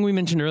I think we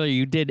mentioned earlier,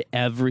 you did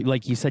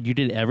like you said, you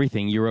did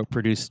everything. You wrote,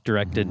 produced,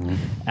 directed,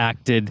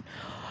 acted.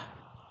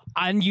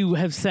 And you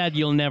have said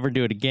you'll never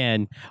do it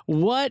again.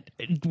 What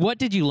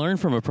did you learn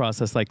from a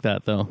process like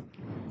that, though?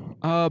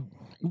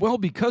 Well,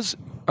 because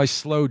I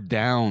slowed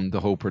down the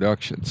whole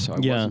production, so I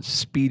wasn't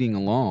speeding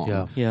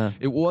along. Yeah.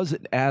 It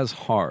wasn't as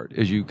hard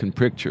as you can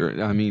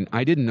picture. I mean,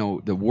 I didn't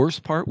know the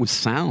worst part was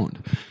sound.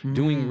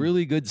 Doing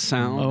really good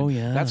sound. Oh,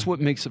 yeah. That's what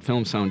makes a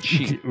film sound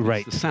cheap.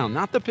 Right. It's the sound,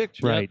 not the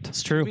picture. Right.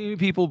 It's true. I mean,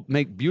 people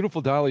make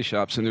beautiful dolly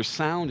shops and their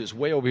sound is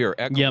way over here,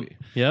 echoey.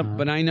 Yep.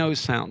 But I know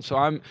sound. So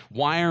I'm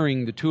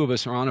wiring, the 2 of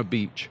us are on a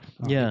beach.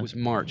 Yeah. It was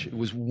March. It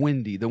was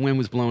windy. The wind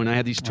was blowing. I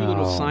had these 2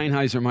 little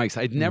Sennheiser mics.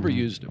 I'd never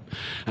used them.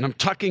 And I'm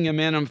tucking them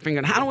in. I'm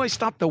thinking, how do I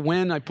stop the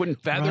wind? I'm putting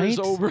feathers Right?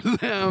 over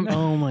them.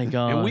 Oh my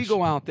gosh. And we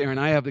go out there, and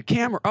I have the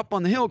camera up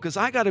on the hill because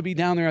I got to be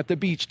down there at the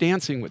beach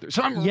dancing with her.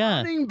 So I'm Yeah.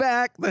 running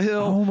back the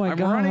hill. Oh, my I'm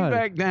running God.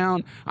 back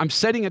down. I'm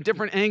setting a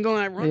different angle,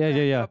 and I run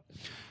back up.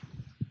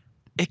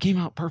 It came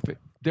out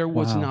perfect. There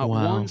was not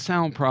one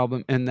sound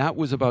problem, and that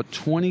was about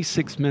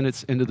 26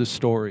 minutes into the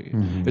story.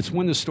 It's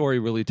when the story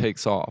really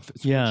takes off.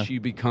 It's when she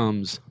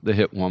becomes the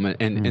hit woman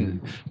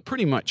and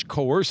pretty much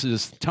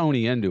coerces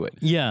Tony into it.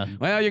 Yeah.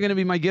 Well, you're going to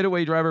be my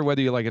getaway driver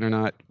whether you like it or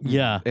not.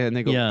 Yeah. And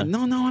they go,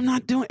 no, I'm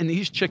not doing it. And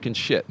he's chicken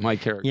shit, my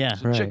character. Yeah.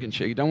 He's chicken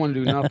shit. You don't want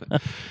to do nothing.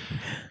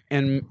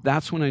 And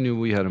that's when I knew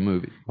we had a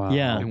movie. Wow.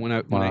 Yeah. And when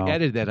I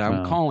edited that,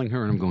 I'm calling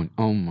her and I'm going,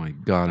 oh my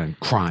God, I'm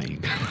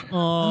crying.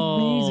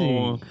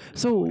 Amazing.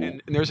 So,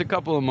 and there's a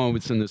couple of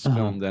moments in this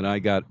film that I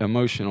got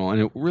emotional,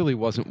 and it really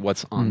wasn't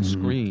what's on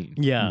screen.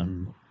 Yeah.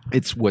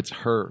 It's what's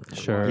her.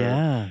 Sure.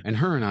 Yeah. And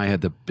her and I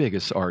had the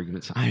biggest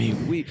arguments. I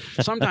mean,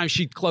 sometimes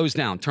she'd close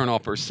down, turn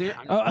off her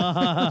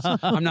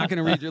I'm not going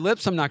to read your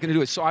lips. I'm not going to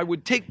do it. So I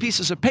would take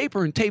pieces of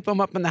paper and tape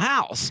them up in the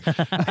house,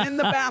 in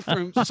the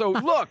bathroom. So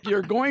look,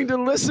 you're going to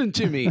listen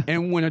to me.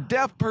 And when a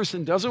deaf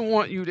person doesn't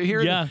want you to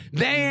hear them,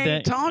 they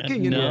ain't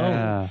talking, you know.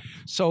 Yeah.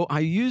 So I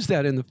use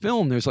that in the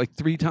film. There's like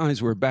 3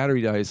 times where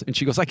battery dies. And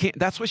she goes, I can't.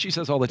 That's what she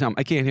says all the time.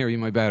 I can't hear you.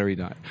 My battery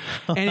died.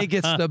 And it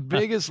gets the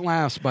biggest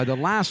laughs. By the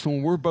last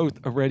one, we're both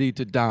ready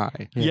to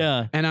die.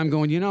 Yeah. And I'm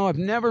going, I've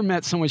never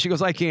met someone. She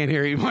goes, I can't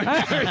hear you. My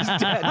battery's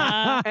dead.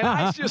 And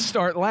I just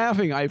start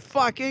laughing. I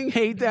fucking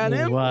hate that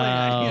implant.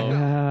 Wow.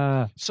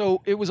 Yeah.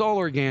 So it was all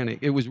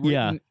organic. It was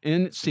written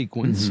in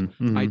sequence.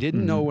 I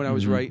didn't know what I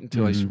was writing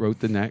until I wrote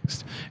the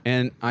next.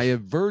 And I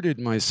averted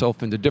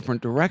myself into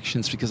different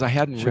directions because I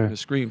hadn't written a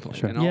screenplay.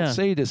 And I'll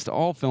say this to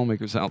all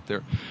filmmakers out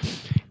there.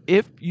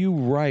 If you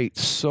write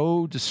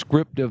so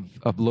descriptive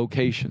of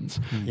locations,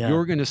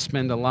 you're going to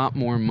spend a lot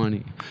more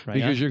money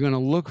because you're going to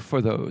look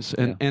for those.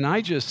 And I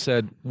just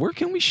said, where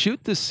can we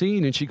shoot this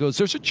scene? And she goes,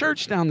 there's a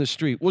church down the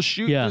street. We'll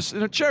shoot this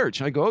in a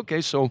church. I go,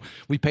 okay. So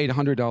we paid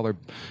 $100,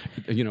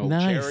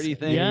 charity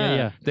thing.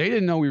 Yeah. They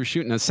didn't know we were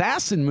shooting an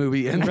assassin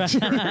movie in the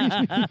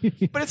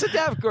church. But it's a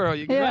deaf girl.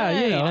 You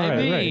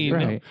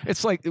Right.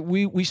 It's like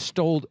we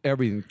stole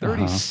everything.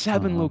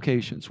 37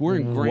 locations. We're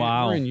in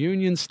Grant. We're in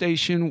Union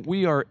Station.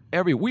 We are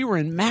everywhere. We were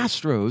in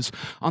Mastro's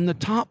on the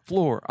top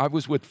floor. I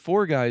was with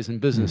 4 guys in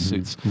business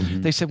suits.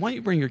 They said, why don't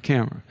you bring your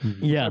camera?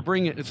 Yeah. I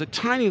bring it. It's a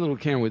tiny little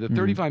camera with a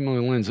 35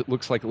 millimeter lens. It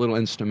looks like a little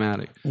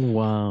Instamatic.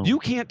 Wow. You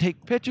can't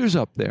take pictures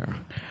up there.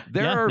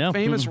 There are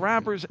famous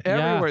rappers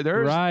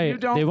everywhere. You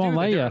don't they won't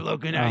let you. They're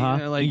looking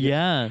at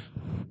you.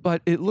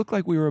 But it looked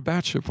like we were a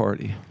bachelor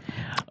party.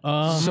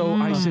 So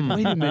I said,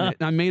 wait a minute.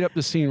 And I made up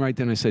the scene right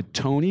then. I said,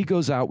 Tony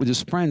goes out with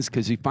his friends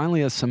because he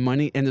finally has some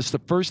money, and it's the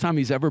first time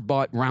he's ever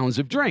bought rounds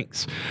of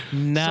drinks.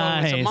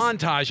 Nice. So it's a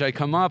montage. I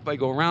come up, I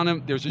go around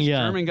him. There's this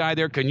German guy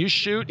there. Can you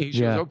shoot? He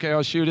goes, okay,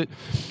 I'll shoot it.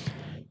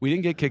 We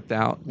didn't get kicked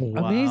out.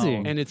 Wow.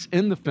 Amazing. And it's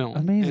in the film.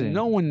 Amazing. And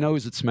no one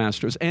knows it's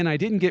Mastro's. And I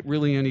didn't get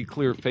really any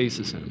clear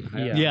faces in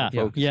it.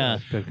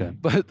 Good.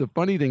 But the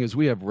funny thing is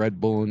we have Red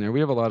Bull in there. We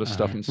have a lot of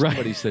stuff. And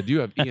somebody said, you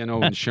have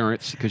E&O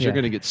insurance because you're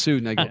going to get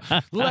sued. And I go,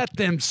 let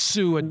them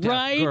sue a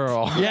deaf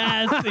girl.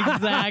 Yes,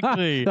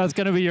 exactly. That's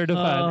going to be your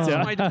defense.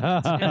 My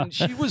defense. And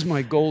she was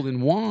my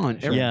golden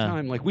wand. Every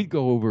time, like we'd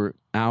go over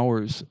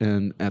hours,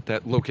 and at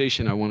that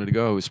location I wanted to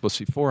go, it was supposed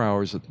to be 4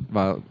 hours at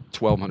about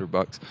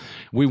 $1,200.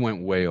 We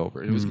went way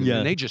over. It was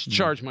and they just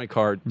charged my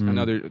card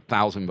another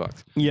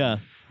 $1,000. Yeah.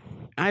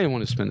 I didn't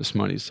want to spend this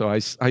money, so I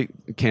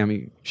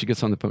Cammie, she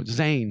gets on the phone.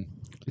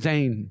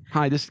 Zane,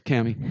 hi, this is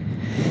Cammie.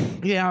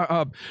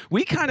 Yeah,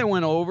 we kind of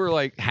went over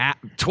like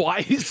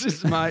twice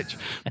as much,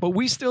 but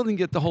we still didn't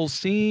get the whole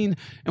scene.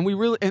 And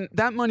and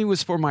that money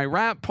was for my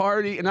rap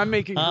party, and I'm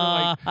making her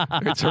like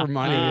it's her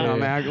money, and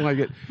I'm acting like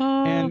it.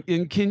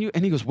 And can you?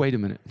 And he goes, wait a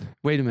minute.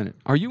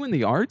 Are you in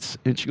the arts?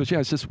 And she goes, yeah.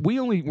 I says, we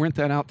only rent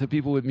that out to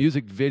people with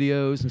music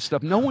videos and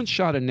stuff. No one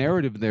shot a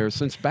narrative there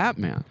since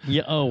Batman.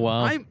 Yeah. Oh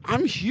wow.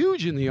 I'm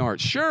huge in the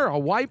arts. Sure,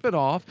 I'll wipe it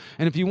off.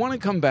 And if you want to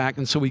come back,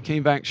 and so we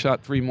came back,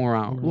 shot 3 more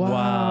hours.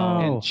 Wow.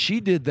 And she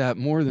did that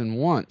more than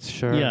once.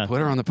 Sure. Yeah. Put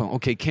her on the phone.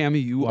 Okay,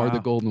 Cammie, you are the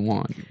golden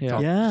wand.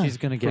 Yeah. She's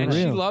going to get And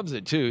real. she loves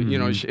it too. You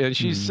know, and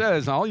she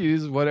says, I'll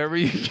use whatever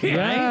you can.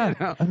 Right? You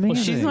know? Amazing.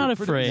 Well, she's not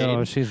afraid.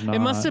 No, she's not. It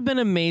must have been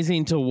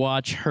amazing to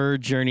watch her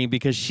journey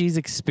because she's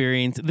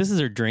experienced, this is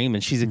her dream,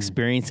 and she's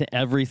experienced it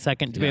every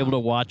second. To be able to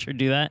watch her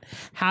do that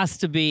has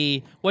to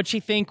be, what'd she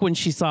think when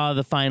she saw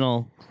the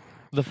final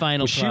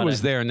She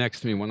was there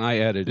next to me when I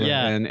edited.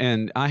 Yeah.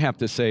 And I have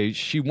to say,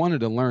 she wanted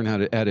to learn how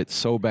to edit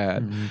so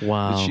bad.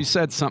 Wow. But she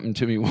said something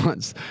to me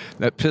once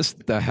that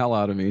pissed the hell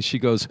out of me. She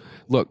goes,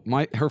 look,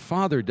 her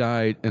father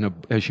died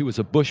she was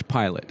a bush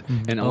pilot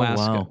in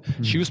Alaska. Wow.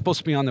 She was supposed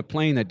to be on the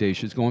plane that day.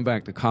 She was going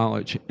back to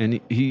college.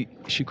 And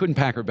she couldn't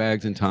pack her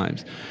bags in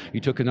times. He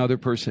took another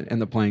person and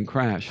the plane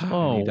crashed.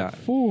 And he died.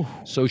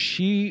 So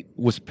she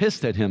was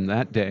pissed at him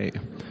that day.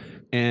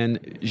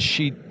 And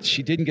she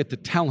didn't get to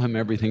tell him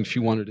everything she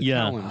wanted to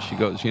tell him. She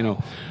goes,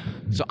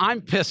 so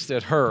I'm pissed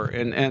at her.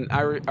 And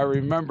I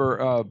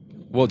remember,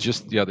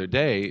 just the other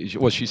day,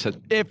 she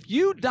said, if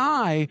you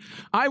die,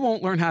 I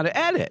won't learn how to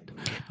edit.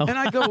 And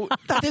I go,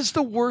 that is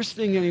the worst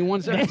thing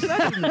anyone's ever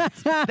said to me.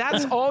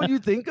 That's all you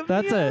think of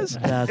That's me it. as?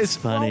 That's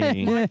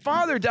funny. My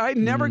father died,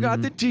 never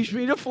got to teach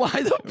me to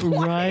fly the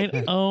plane.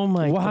 Right? Oh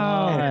my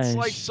Wow. God. It's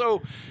like,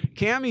 so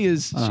Cammie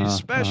she's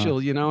special,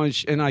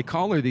 and I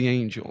call her the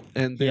angel.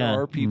 And there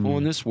are people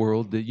in this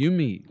world that you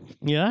meet.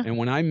 Yeah. And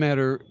when I met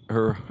her,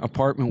 her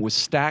apartment was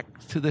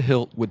stacked to the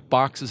hilt with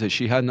boxes that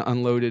she hadn't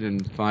unloaded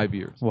in 5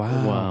 years.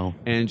 Wow.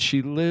 And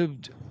she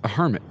lived a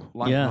hermit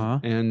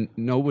life. And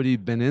nobody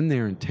had been in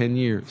there in 10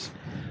 years.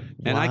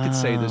 And I could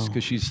say this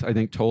because she's, I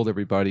think, told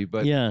everybody,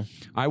 but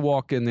I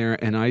walk in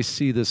there and I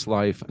see this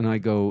life and I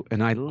go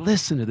and I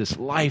listen to this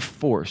life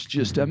force,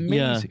 just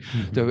amazing.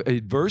 The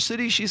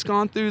adversity she's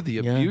gone through, the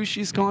abuse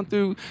she's gone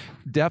through.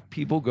 Deaf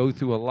people go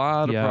through a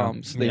lot of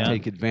problems. They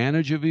take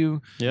advantage of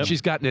you. Yep. She's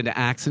gotten into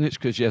accidents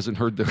because she hasn't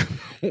heard the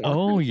sure.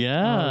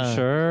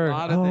 A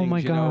lot of things,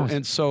 my gosh.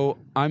 And so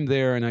I'm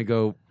there and I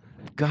go,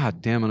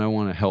 God damn it, I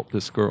want to help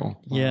this girl.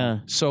 Yeah.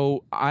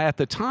 So at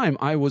the time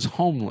I was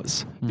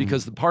homeless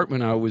because the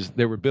apartment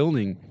they were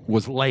building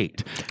was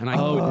late, and I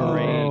couldn't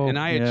rent, and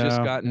I had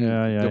just gotten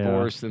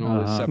divorced and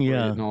all this separated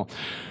and all.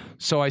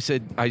 So I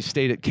said, I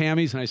stayed at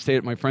Cammie's and I stayed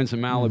at my friends in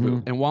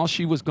Malibu. And while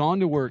she was gone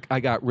to work, I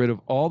got rid of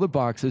all the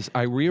boxes.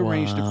 I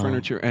rearranged the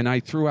furniture and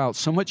I threw out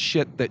so much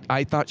shit that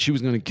I thought she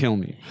was going to kill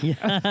me.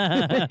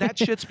 That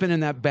shit's been in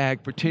that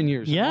bag for 10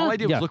 years. Yeah. All I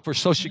did was look for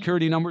Social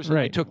Security numbers and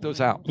I took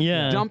those out.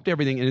 Yeah. Dumped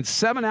everything. And in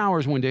 7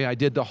 hours one day, I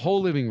did the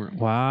whole living room.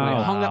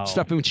 Wow. I hung up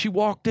stuff. And when she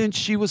walked in,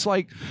 she was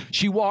like,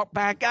 she walked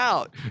back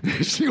out.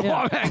 She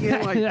walked back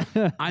in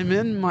like, I'm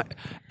in my...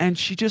 And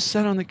she just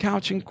sat on the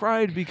couch and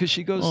cried because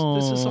she goes,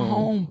 this is a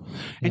home.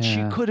 And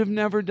she could have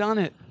never done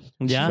it.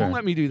 She won't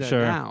let me do that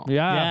now.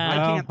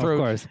 I can't throw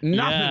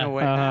nothing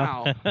away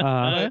now.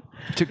 But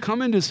to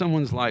come into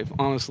someone's life,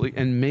 honestly,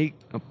 and make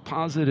a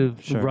positive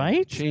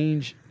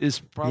change is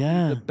probably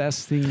the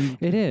best thing you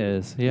can It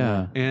is,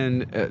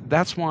 And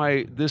that's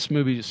why this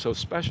movie is so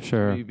special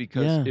to me,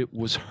 because it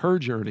was her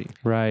journey.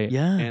 Right.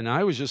 Yeah. And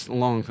I was just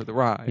along for the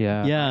ride.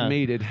 I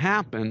made it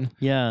happen,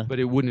 but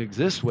it wouldn't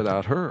exist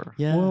without her.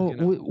 Yeah. Well,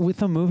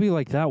 with a movie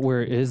like that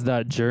where it is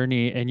that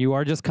journey and you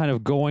are just kind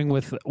of going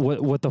with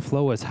what the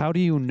flow is, how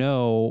do you know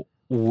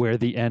where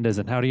the end is,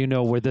 and how do you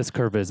know where this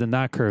curve is and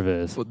that curve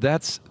is? Well,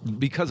 that's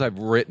because I've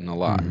written a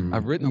lot.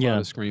 I've written a lot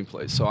of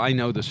screenplays, so I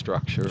know the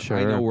structure.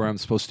 I know where I'm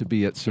supposed to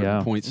be at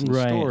certain points in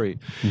the story.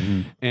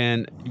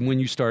 And when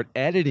you start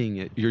editing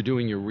it, you're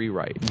doing your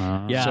rewrite.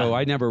 So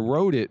I never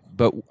wrote it,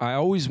 but I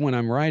always, when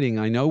I'm writing,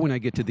 I know when I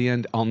get to the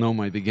end, I'll know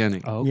my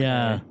beginning.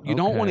 You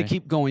don't want to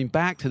keep going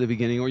back to the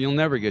beginning or you'll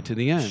never get to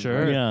the end.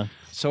 Yeah.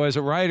 So as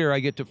a writer, I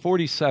get to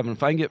 47.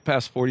 If I can get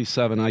past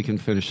 47, I can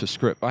finish the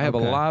script. I have a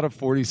lot of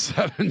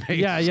 47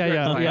 pages.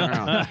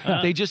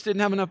 They just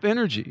didn't have enough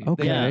energy.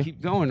 They had to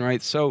keep going,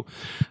 right? So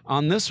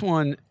on this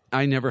one,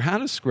 I never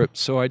had a script,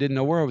 so I didn't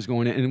know where I was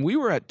going. And we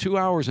were at 2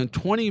 hours and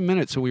 20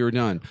 minutes, and we were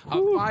done. A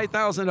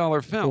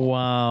 $5,000 film.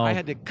 Wow. I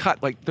had to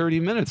cut like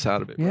 30 minutes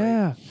out of it.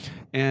 Right?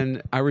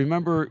 And I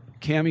remember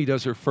Cammie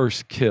does her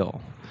first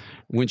kill.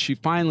 When she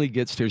finally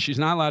gets to, she's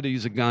not allowed to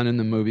use a gun in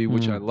the movie,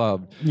 which I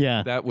loved.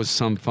 Yeah. That was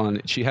some fun.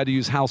 She had to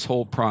use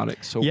household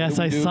products. So yes,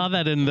 I saw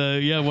that in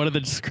one of the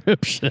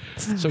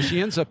descriptions. So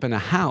she ends up in a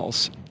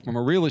house from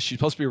a realist. She's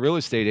supposed to be a real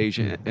estate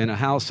agent in a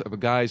house of a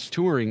guy's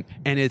touring,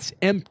 and it's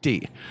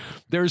empty.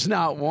 There's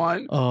not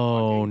one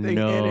thing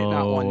in it,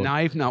 not one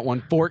knife, not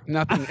one fork,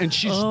 nothing. And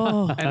she's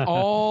and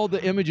all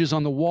the images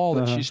on the wall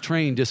that she's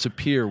trained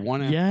disappear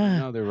one after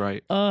another,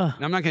 right?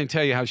 And I'm not going to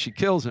tell you how she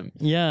kills him.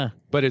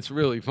 But it's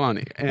really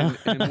funny. And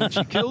when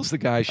she kills the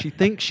guy, she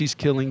thinks she's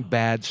killing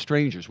bad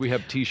strangers. We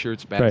have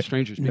T-shirts, bad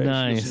strangers.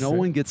 Nice. No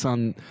one gets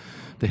on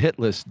the hit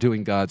list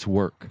doing God's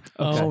work.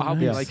 So I'll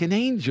be like an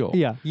angel.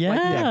 Like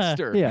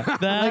Dexter.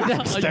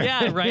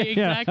 Right,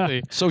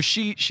 exactly. So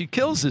she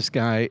kills this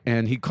guy,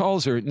 and he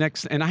calls her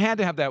next. And I had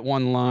to have that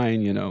one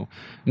line,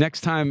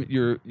 next time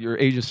your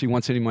agency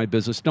wants any of my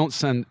business, don't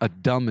send a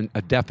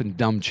deaf and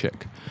dumb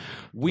chick.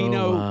 We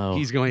know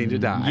he's going to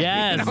die.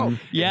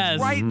 Yes.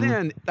 Right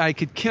then, I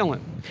could kill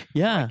him.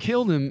 I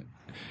killed him,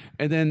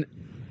 and then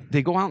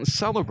they go out and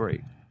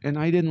celebrate, and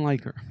I didn't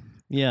like her.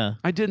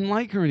 I didn't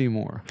like her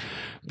anymore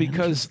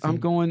because I'm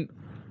going,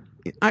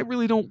 I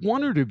really don't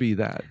want her to be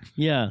that.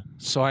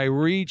 So I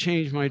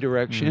changed my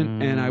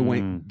direction, and I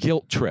went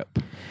guilt trip.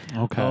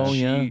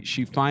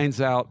 She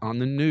finds out on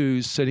the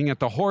news, sitting at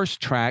the horse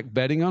track,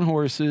 betting on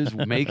horses,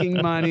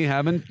 making money,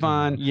 having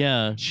fun.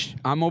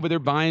 I'm over there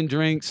buying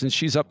drinks, and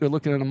she's up there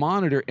looking at a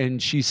monitor,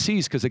 and she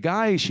sees, because the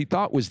guy she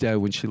thought was dead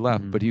when she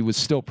left, but he was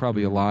still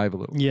probably alive a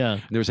little.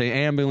 And there's an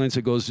ambulance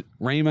that goes,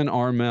 Raymond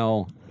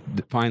Armel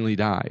finally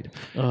died.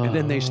 And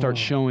then they start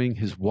showing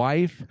his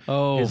wife,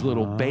 his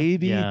little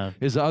baby,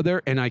 his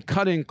other, and I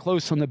cut in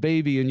close on the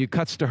baby, and you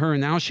cuts to her, and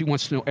now she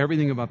wants to know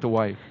everything about the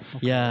wife.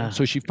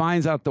 So she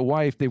finds out the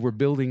wife, they were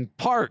building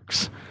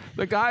parks.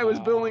 The guy was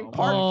building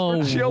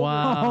parks for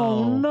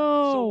children.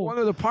 So one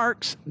of the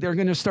parks, they're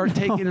going to start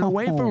taking it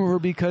away from her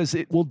because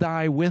it will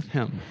die with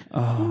him.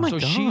 So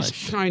she's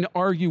trying to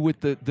argue with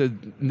the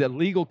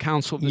legal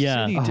counsel of the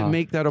city to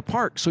make that a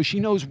park. So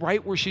she knows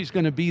right where she's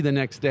going to be the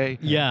next day.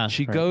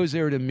 She goes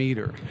there to meet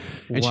her.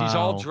 And she's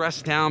all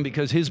dressed down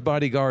because his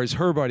bodyguard is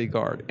her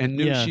bodyguard and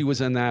knew she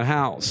was in that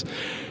house.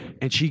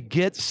 And she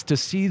gets to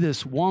see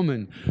this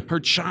woman, her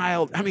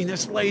child. I mean,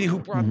 this lady who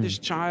brought this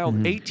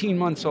child, 18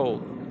 months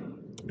old,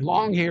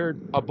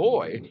 long-haired, a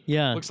boy.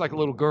 Yeah. Looks like a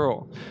little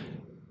girl.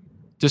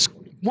 This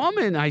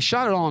woman, I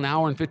shot it all an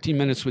hour and 15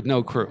 minutes with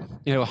no crew.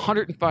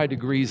 105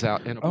 degrees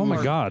out. In a Oh, my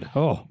park. God.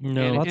 Oh,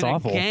 no. That's in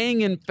awful. a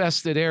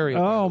gang-infested area.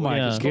 Oh, my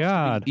Yeah. It's supposed to be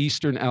God.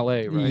 Eastern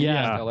L.A., right?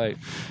 Yeah. East L.A.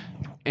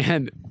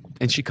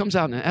 And she comes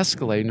out in an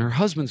Escalade, and her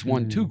husband's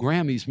won 2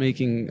 Grammys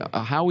making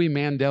Howie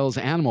Mandel's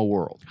Animal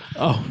World.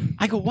 Oh,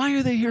 I go, why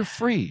are they here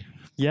free?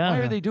 yeah. Why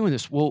are they doing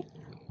this? Well,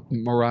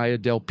 Mariah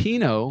Del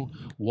Pino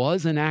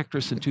was an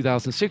actress in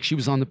 2006. She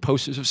was on the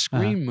posters of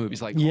Scream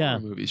movies, like Yeah. horror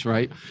movies,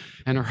 right?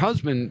 And her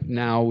husband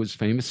now was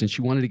famous, and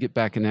she wanted to get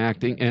back in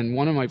acting. And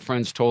one of my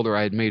friends told her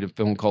I had made a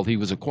film called He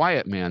Was a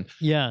Quiet Man.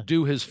 Yeah.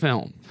 Do his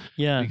film.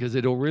 Yeah. Because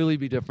it'll really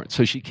be different.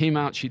 So she came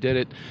out, she did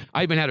it.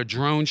 I even had a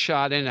drone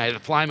shot in. I had to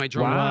fly my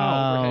drone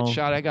Wow. overhead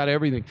shot. I got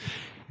everything.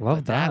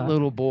 Love That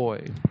little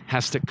boy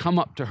has to come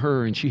up to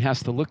her, and she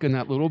has to look in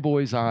that little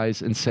boy's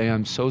eyes and say,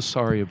 I'm so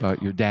sorry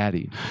about your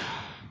daddy.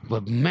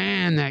 But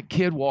man, that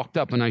kid walked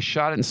up, and I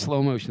shot it in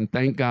slow motion,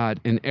 thank God,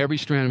 and every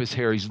strand of his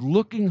hair. He's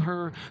looking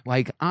her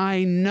like,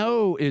 I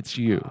know it's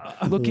you.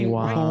 Looking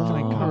right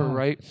like her,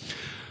 right?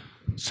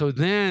 So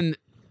then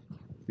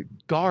the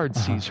guard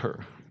sees her.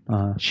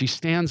 She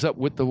stands up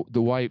with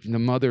the wife, and the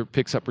mother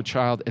picks up her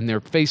child, and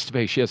they're face to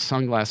face. She has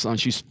sunglasses on.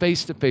 She's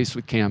face to face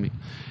with Cammie.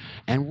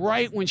 And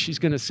right when she's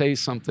going to say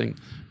something,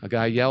 a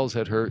guy yells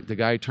at her. The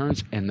guy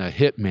turns, and the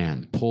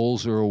hitman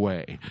pulls her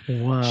away.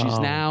 Wow. She's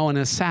now an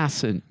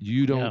assassin.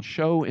 You don't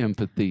show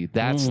empathy.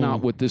 That's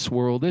not what this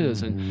world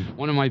is. And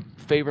one of my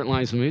favorite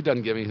lines in the movie,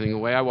 doesn't give anything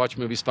away. I watch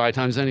movies 5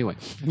 times anyway.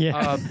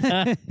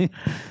 Yeah.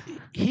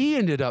 He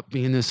ended up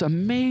being this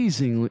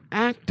amazing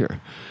actor.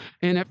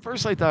 And at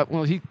first I thought,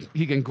 well, he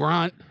can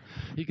grunt.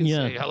 He can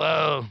say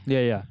hello.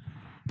 Yeah.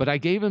 But I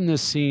gave him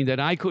this scene that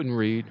I couldn't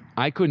read.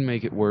 I couldn't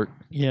make it work.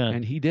 Yeah.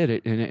 And he did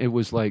it. And it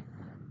was like,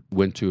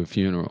 went to a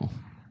funeral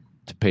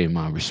to pay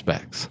my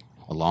respects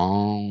a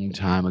long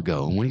time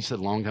ago. And when he said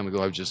a long time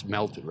ago, I was just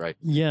melted, right?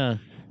 Yeah.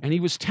 And he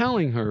was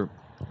telling her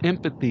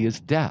empathy is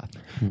death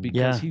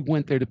because he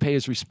went there to pay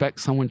his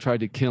respects. Someone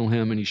tried to kill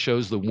him, and he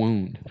shows the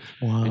wound.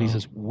 Wow. And he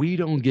says, we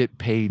don't get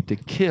paid to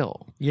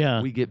kill.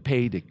 Yeah. We get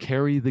paid to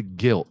carry the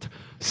guilt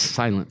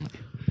silently.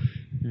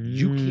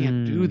 You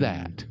can't do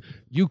that.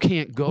 You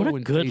can't go What a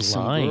and good face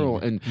some line. girl.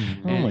 And,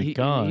 Oh and my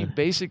God. he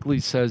basically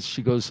says,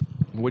 she goes,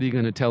 what are you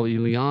going to tell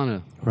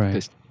Ileana? Right.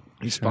 'Cause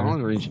he's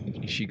following her,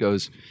 and she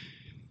goes,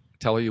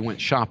 tell her you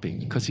went shopping,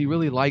 because he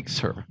really likes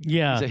her.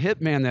 Yeah. He's a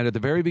hitman that at the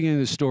very beginning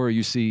of the story,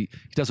 you see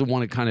he doesn't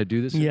want to kind of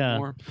do this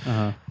anymore.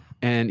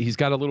 And he's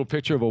got a little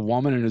picture of a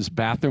woman in his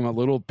bathroom, a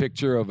little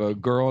picture of a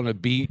girl on a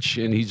beach,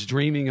 and he's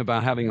dreaming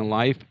about having a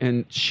life.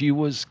 And she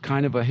was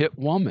kind of a hit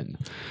woman.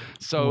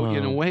 So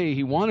in a way,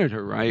 he wanted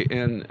her, right?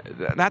 And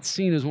that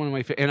scene is one of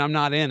my favorite. And I'm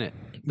not in it.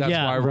 That's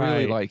Yeah, why I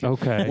really like it.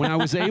 Okay. When I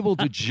was able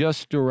to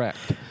just direct.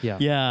 Yeah.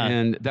 Yeah.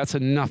 And that's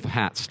enough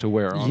hats to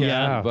wear on.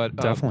 Yeah, But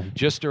definitely.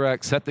 just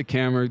direct, set the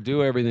camera,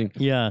 do everything.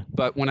 Yeah.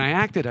 But when I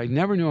acted, I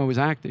never knew I was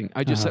acting.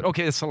 I just said,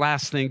 okay, that's the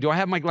last thing. Do I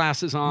have my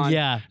glasses on?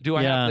 Yeah, Do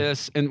I have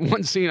this? And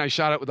one scene, I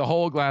shot it with the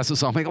whole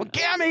glasses on. I go,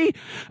 Cammie,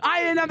 I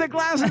didn't have the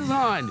glasses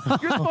on.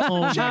 You're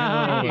supposed to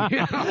check me.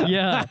 You know?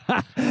 Yeah.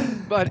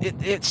 But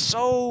it's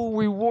so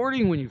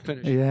rewarding when you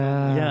finish.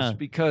 Yeah.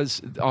 Because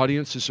the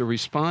audiences are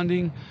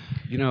responding.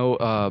 You know,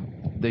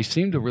 they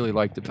seem to really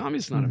like the film. I mean,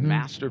 it's not a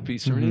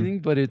masterpiece or anything,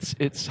 but it's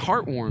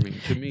heartwarming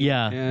to me.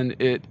 Yeah. And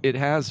it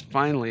has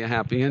finally a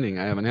happy ending.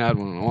 I haven't had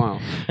one in a while.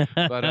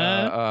 But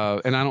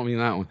and I don't mean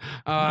that one.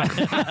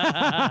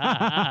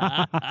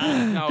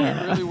 No,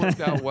 it really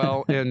worked out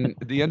well. And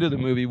the end of the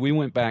movie, we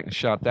went back and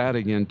shot that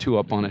again too,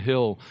 up on a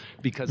hill,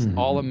 because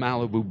all of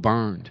Malibu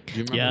burned. Do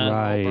you remember? Yeah. it all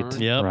Right.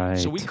 burned? Yep. Right.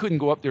 So we couldn't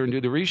go up there and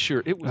do the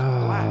reshoot. It was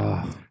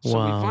black. So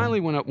Wow. we finally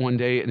went up one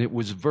day, and it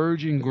was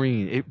virgin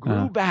green. It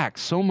grew back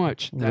so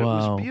much that it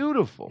Wow. was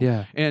beautiful.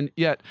 Yeah. And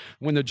yet,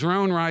 when the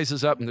drone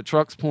rises up and the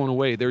truck's pulling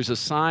away, there's a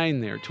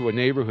sign there to a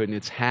neighborhood, and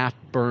it's half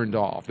burned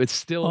off. It's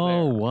still Oh,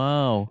 there.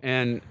 wow.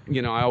 And,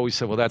 you know, I always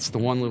said, well, that's the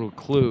one little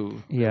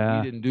clue. that Yeah.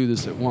 We didn't do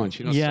this at once.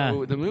 You know, Yeah.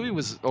 so the movie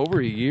was over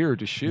a year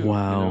to shoot.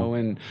 Wow. You know,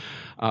 and,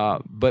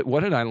 but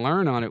what did I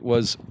learn on it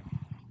was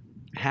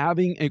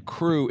having a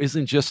crew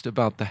isn't just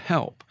about the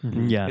help.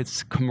 Yeah.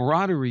 It's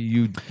camaraderie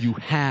you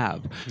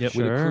have Yep.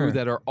 with a crew Sure.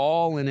 that are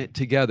all in it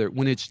together.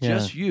 When it's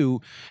just you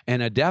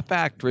and a deaf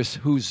actress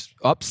who's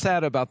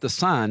upset about the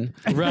sun,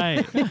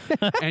 Right.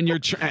 and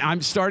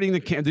I'm starting the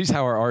camera. These is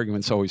how our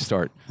arguments always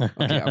start.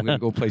 Okay, I'm going to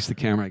go place the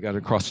camera. I got it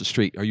across the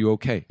street. Are you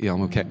okay? Yeah,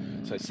 I'm okay.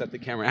 So I set the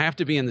camera. I have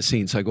to be in the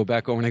scene, so I go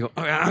back over and I go,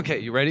 okay,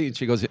 you ready? And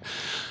she goes,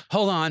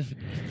 hold on.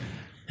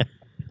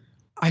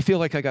 I feel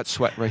like I got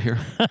sweat right here.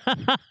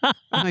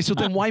 And I said,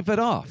 then wipe it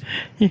off.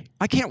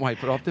 I can't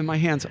wipe it off. Then my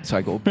hands up. So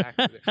I go back.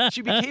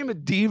 She became a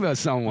diva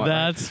somewhat.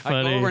 That's funny.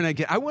 I go over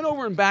and I went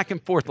over and back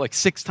and forth like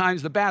 6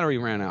 times. The battery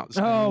ran out.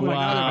 So Oh, my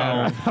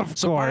Wow. God.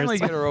 so finally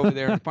get her over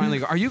there and finally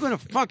go, are you going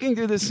to fucking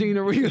do this scene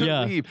or are you going to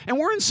Yeah. leave? And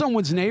we're in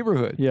someone's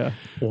neighborhood. Yeah.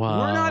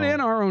 Wow. We're not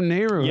in our own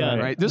neighborhood, Yeah.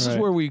 right? This is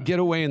where we get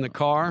away in the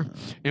car,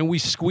 and we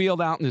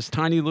squealed out in this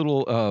tiny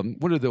little,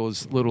 what are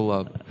those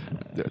little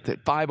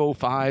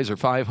 505s or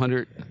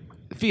 500?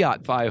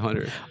 Fiat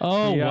 500.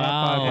 Oh, Yeah,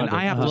 wow. 500. And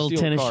I have to little steal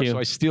a tennis car, shoe. so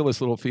I steal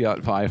this little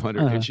Fiat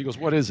 500. And she goes,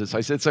 what is this?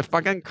 I said, it's a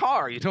fucking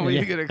car. You told me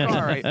to get a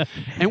car, right?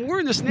 And we're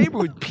in this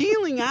neighborhood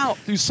peeling out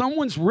through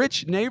someone's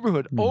rich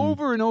neighborhood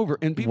over and over.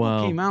 And people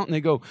Wow. came out and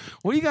they go,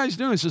 what are you guys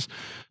doing? It's just,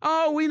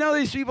 oh, we know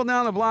these people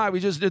down the block. We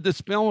just did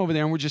this film over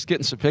there and we're just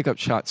getting some pickup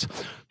shots.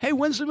 Hey,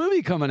 when's the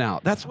movie coming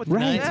out? That's what they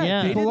Right, said.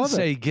 yeah. They People didn't love it.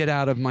 say, get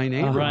out of my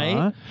neighborhood.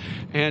 Right.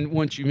 And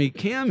once you meet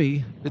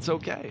Cammie, it's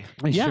okay.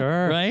 Yeah,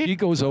 Sure. right? She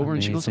goes over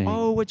and she goes, Amazing.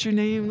 oh, what's your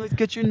name? Let's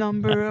get your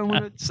number. I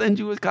want to send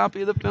you a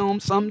copy of the film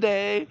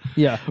someday.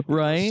 Yeah.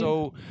 Right?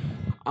 So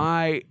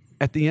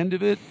at the end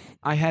of it,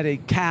 I had a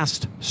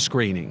cast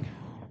screening.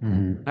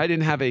 I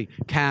didn't have a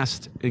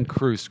cast and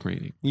crew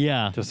screening.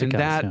 yeah. Just a And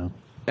cast, that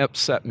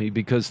upset me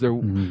because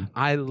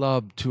I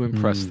love to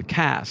impress the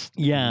cast.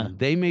 Yeah.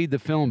 They made the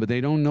film, but they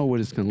don't know what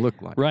it's going to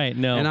look like. Right,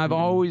 no. And I've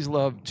always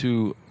loved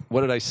to,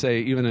 what did I say?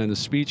 Even in the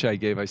speech I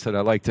gave, I said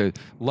I like to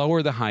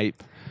lower the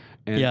hype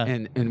and, Yeah.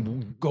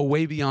 and go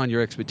way beyond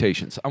your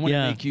expectations. I want to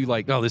Yeah. make you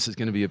like, oh, this is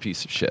going to be a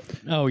piece of shit.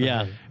 Oh,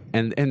 yeah.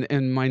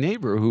 And my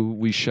neighbor, who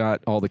we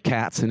shot all the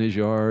cats in his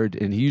yard,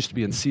 and he used to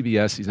be on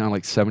CBS. He's now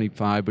like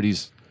 75, but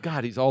he's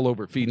all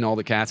over feeding all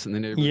the cats in the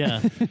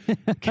neighborhood.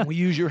 Yeah. Can we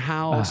use your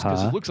house? Because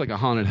Uh-huh. it looks like a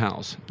haunted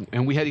house.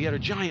 And he had a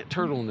giant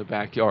turtle in the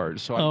backyard.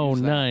 So I Oh,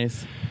 used that.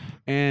 nice.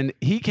 And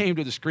he came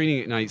to the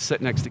screening at night,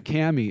 sat next to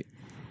Cammie,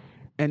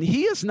 and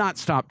he has not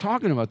stopped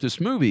talking about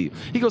this movie.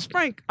 He goes,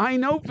 Frank, I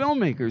know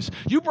filmmakers.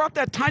 You brought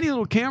that tiny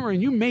little camera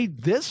and you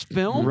made this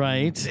film?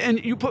 Right.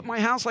 And you put my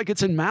house like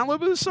it's in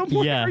Malibu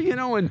somewhere, Yeah.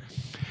 and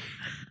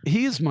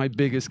he is my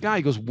biggest guy.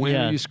 He goes, when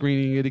Yeah. are you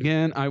screening it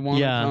again? I want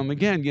Yeah. to come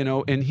again,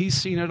 and he's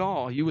seen it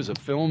all. He was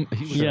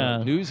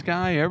Yeah. a news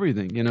guy,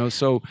 everything,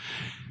 so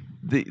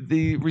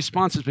the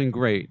response has been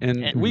great.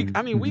 And we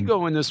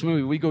go in this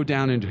movie, we go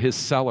down into his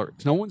cellar.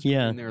 No one's been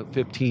Yeah. in there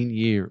 15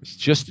 years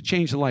just to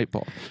change the light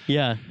bulb.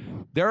 Yeah.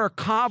 There are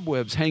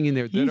cobwebs hanging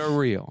there that are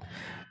real.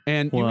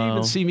 And you Wow.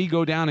 even see me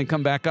go down and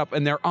come back up,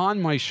 and they're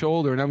on my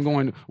shoulder, and I'm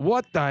going,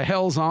 what the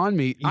hell's on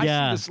me? I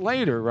Yeah. see this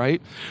later,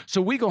 right?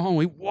 So we go home,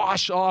 we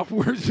wash off.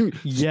 We're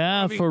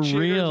Yeah, scrubbing for chairs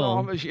real.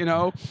 off us,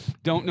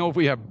 don't know if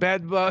we have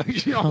bed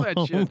bugs, all that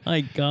Oh, shit.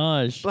 my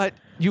gosh. But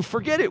you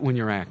forget it when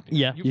you're acting.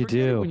 Yeah. You forget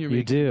it do. when you're You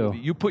making a do. movie.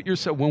 You put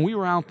yourself, when we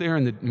were out there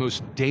in the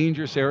most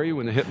dangerous area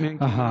when the hitman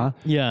came out,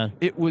 Yeah.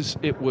 it was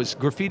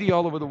graffiti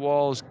all over the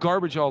walls,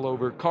 garbage all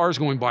over, cars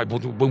going by, boom,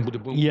 boom, boom,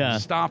 boom, boom, Yeah.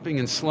 stopping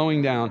and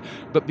slowing down.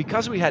 But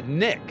because we had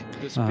Nick,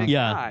 this big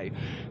Yeah. guy,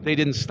 they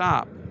didn't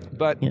stop.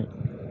 But Yeah.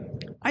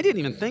 I didn't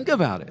even think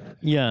about it.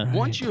 Yeah.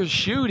 Once you're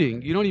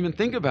shooting, you don't even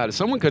think about it.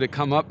 Someone could have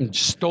come up and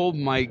stole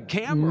my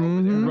camera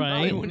over there. I Right.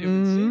 probably wouldn't have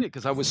even seen it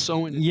because I was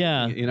so into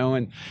Yeah. it,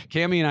 And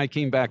Cammie and I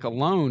came back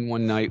alone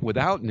one night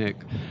without Nick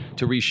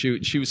to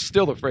reshoot. She was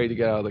still afraid to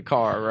get out of the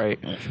car, right?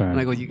 Sure. And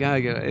I go, you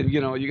gotta get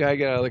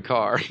out of the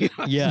car.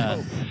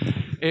 Yeah.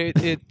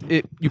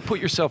 You put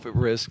yourself at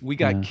risk. We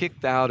got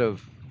kicked out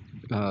of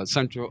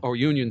Central or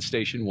Union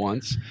Station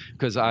once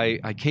because I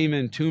came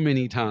in too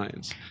many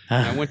times.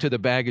 And I went to the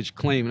baggage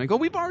claim and I go,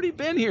 we've already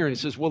been here. And he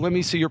says, well, let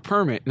me see your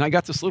permit. And I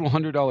got this little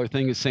 $100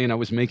 thing is saying I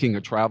was making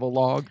a travel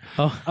log,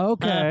 Oh,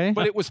 Okay.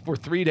 but it was for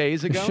 3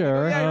 days ago.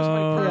 Sure. Yeah, here's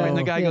my permit. And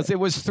the guy Oh. goes, it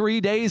was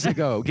 3 days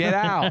ago. Get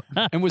out.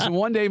 And it was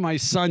one day my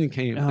son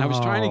came. And I was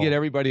trying to get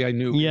everybody I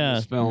knew Yeah. in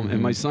this film.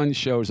 And my son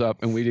shows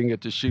up and we didn't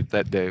get to shoot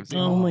that day. It was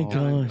Oh, my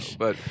gosh.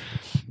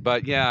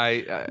 But yeah,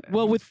 I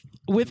well,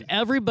 with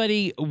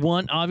everybody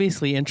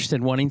obviously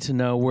interested, wanting to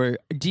know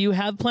do you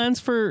have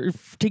plans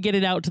to get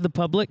it out to the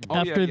public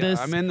after this?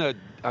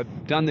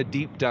 I've done the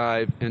deep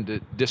dive into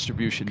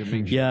distribution to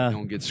make sure Yeah. we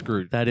don't get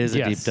screwed. That is a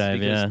Yes, deep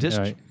dive, yeah.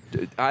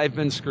 Because I've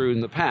been screwed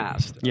in the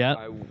past. Yeah.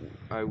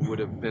 I would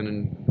have been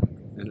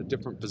in a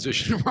different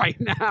position right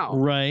now.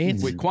 Right.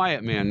 With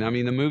Quiet Man. I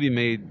mean, the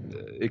movie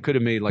it could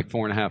have made like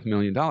 $4.5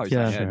 million. Yeah.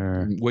 I had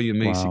Sure. William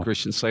Macy, Wow.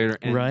 Christian Slater,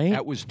 and Right.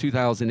 that was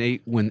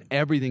 2008 when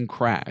everything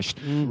crashed.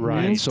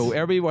 Right. And so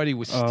everybody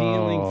was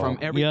stealing Oh. from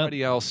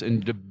everybody else,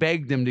 and to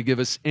beg them to give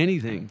us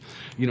anything,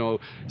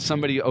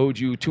 somebody owed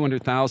you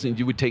 $200,000,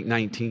 you would take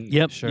 19.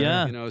 Yep. Sure.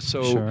 Yeah.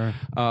 Sure.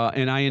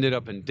 And I ended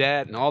up in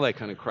debt and all that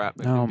kind of crap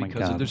Oh, my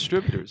because of God.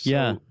 distributors.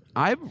 Yeah. So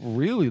I've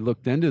really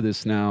looked into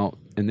this now,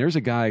 and there's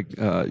a guy,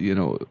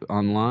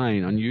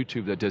 online on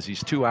YouTube that does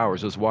these 2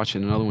 hours. I was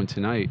watching another one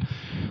tonight.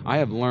 I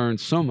have learned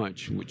so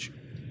much, which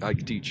I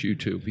could teach you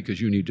too,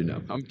 because you need to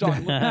know. I'm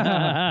talking.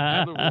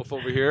 Heather Wolf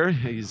over here.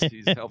 He's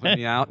helping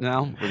me out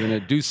now. We're gonna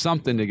do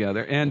something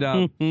together,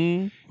 and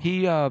he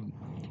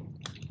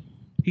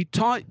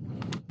taught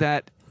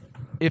that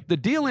if the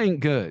deal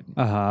ain't good,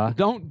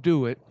 don't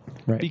do it.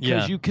 Right.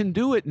 Because you can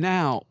do it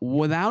now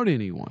without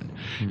anyone.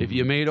 If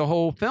you made a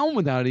whole film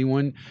without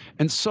anyone.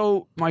 And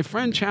so my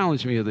friend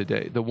challenged me the other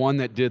day, the one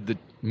that did the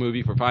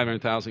movie for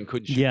 $500,000,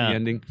 couldn't shoot the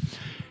ending.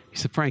 He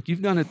said, Frank,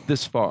 you've done it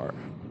this far.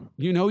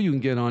 You know you can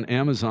get on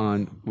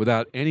Amazon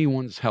without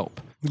anyone's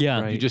help.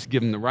 Yeah. You just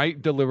give them the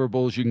right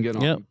deliverables. You can get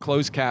on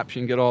closed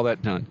caption, get all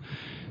that done.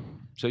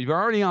 So you're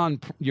already on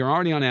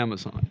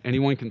Amazon.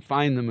 Anyone can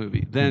find the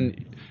movie.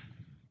 Then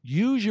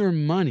use your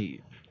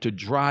money to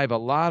drive a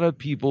lot of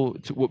people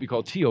to what we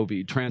call TOV,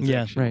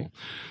 transactional. Yeah, right.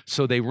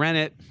 So they rent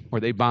it or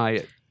they buy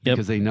it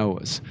because they know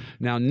us.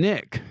 Now,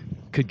 Nick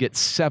could get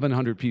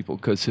 700 people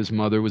because his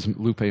mother was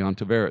Lupe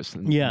Ontiveros.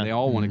 And they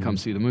all want to come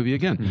see the movie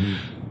again.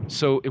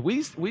 So if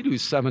we do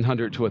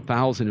 700 to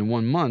 1,000 in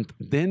 1 month,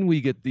 then we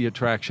get the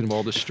attraction of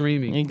all the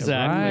streaming.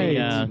 Exactly.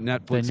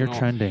 Netflix. Then you're and all.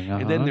 trending.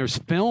 And then there's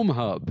Film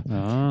Hub.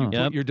 You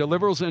put your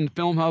deliverables in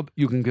Film Hub,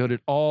 you can get it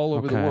all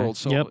over the world.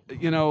 So,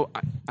 you know,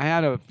 I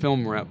had a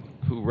film rep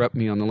who repped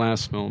me on the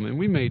last film, and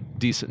we made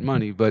decent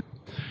money, but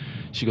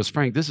she goes,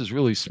 Frank, this is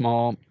really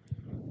small.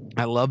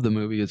 I love the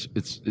movie.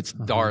 It's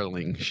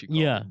darling. She called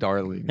it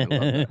darling. I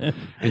love that.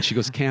 And she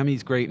goes,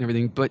 Cammy's great and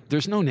everything, but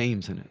there's no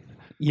names in it.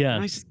 Yeah.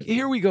 And I said,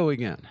 here we go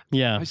again.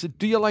 Yeah. I said,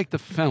 do you like the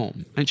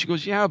film? And she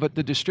goes, yeah, but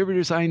the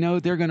distributors I know,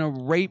 they're going to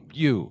rape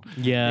you.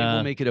 Yeah. They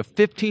will make it a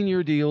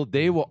 15-year deal.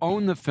 They will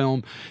own the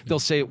film. They'll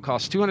say it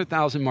costs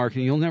 $200,000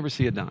 marketing. You'll never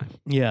see a dime.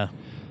 Yeah.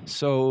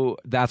 So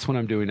that's what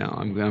I'm doing now.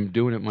 I'm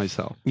doing it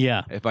myself.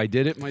 Yeah. If I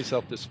did it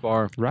myself this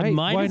far, Right.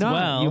 Might Why as not?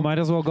 well. You might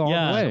as well go all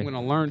the way. I'm going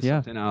to learn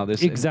something out of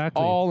this. Exactly.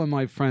 And all of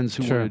my friends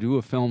who want to do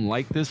a film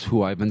like this,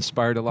 who I've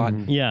inspired a lot,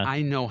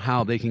 I know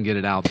how they can get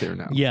it out there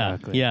now. Yeah.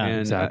 Exactly. Yeah.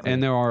 And,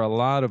 and there are a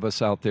lot of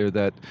us out there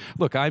that,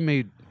 look, I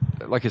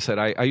like I said,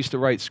 I used to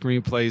write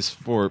screenplays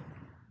for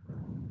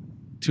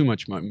too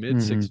much money,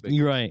 mid-six figures.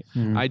 You're right.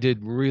 I did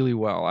really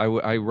well.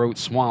 I wrote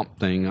Swamp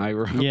Thing. I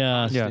wrote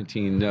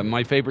Constantine.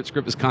 My favorite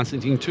script is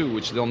Constantine 2,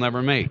 which they'll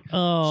never make.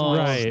 Oh,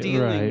 so I'm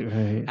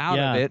stealing out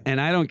of it, and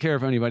I don't care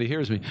if anybody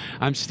hears me.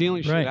 I'm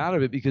stealing shit out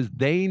of it because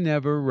they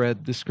never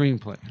read the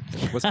screenplay.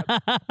 What's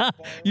that?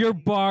 You're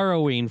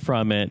borrowing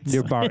from it.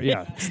 You're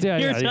It's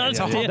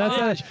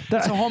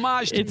a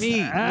homage to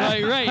me.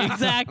 Right,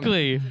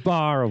 exactly.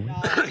 Borrow.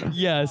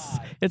 Yes.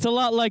 It's a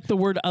lot like the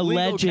word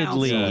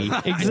allegedly.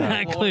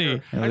 Exactly.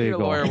 I need a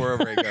lawyer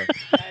wherever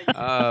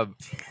I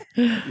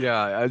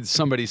go.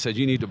 Somebody said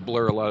you need to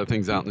blur a lot of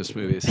things out in this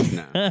movie. I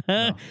said,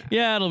 no.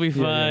 Yeah, it'll be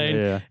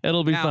fine.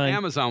 It'll be fine.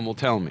 Amazon will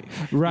tell me.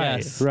 Right,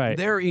 Yes. right.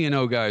 Their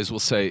E&O guys will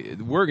say,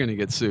 we're going to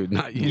get sued,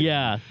 not you.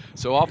 Yeah.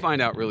 So I'll find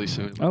out really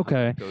soon.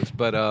 Okay.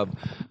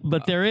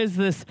 But there is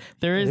this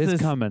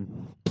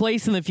coming.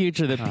 place in the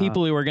future that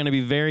people who are going to be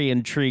very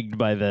intrigued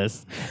by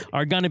this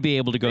are going to be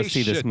able to go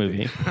see this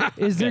movie.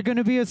 Is there going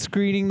to be a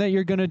screening that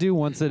you're going to do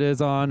once it is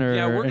on? Or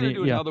we're going to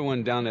do another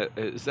one down at,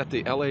 is that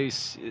the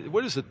LAC?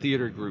 What is the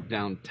theater group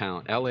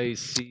downtown?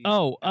 LAC?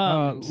 Oh,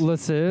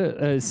 let's say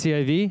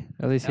CIV?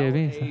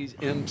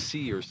 LACIV?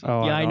 MC or something.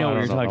 Oh, I know what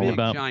you're talking Big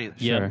about. Giant.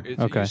 Yeah.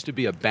 It used to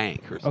be a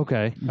bank or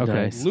something.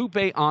 Okay. Lupe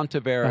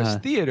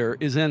Ontiveros Theater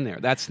is in there.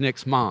 That's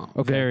Nick's mom.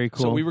 Okay. Very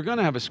cool. So we were going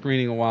to have a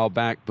screening a while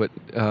back, but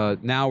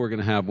now we're going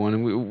to have one,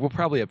 and we'll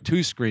probably have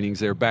two screenings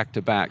there back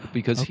to back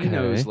because he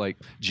knows like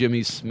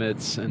Jimmy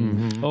Smits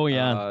and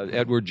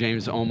Edward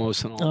James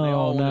Olmos and all. They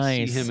all want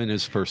to see him in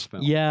his first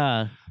film.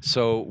 Yeah.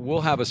 So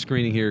we'll have a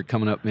screening here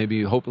coming up,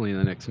 maybe hopefully in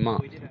the next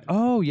month.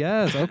 Oh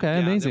yes, okay,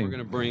 Then amazing. we're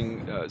going to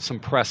bring some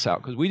press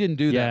out because we didn't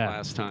do that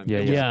last time.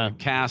 It was a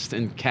cast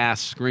and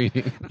cast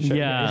screening.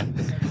 Yeah.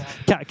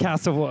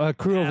 Cast of a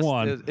crew of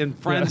one and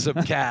friends of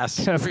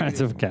cast.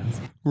 Friends of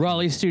cast.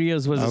 Raleigh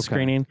Studios was a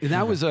screening. And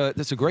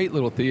that's a great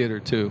little theater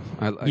too.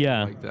 I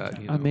like that.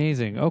 You know?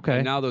 Amazing. Okay.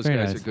 And now those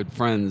guys are good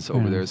friends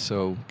over there.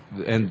 So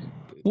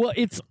Well,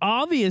 it's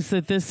obvious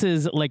that this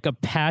is like a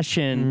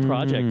passion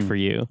project for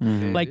you.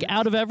 Like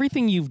out of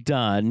everything you've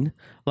done,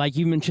 like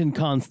you mentioned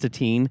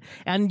Constantine,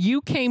 and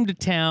you came to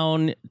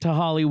town to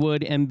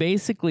Hollywood and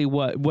basically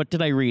what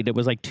did I read? It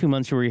was like 2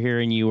 months you were here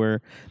and you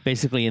were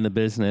basically in the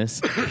business.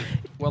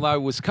 Well, I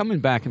was coming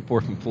back and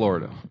forth from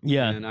Florida.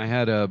 Yeah. And I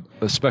had a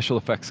special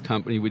effects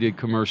company. We did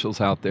commercials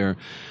out there.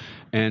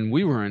 And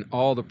we were in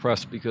all the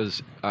press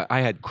because I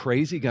had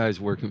crazy guys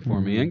working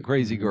for me and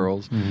crazy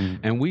girls.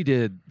 And we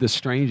did the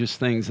strangest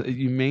things.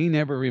 You may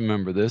never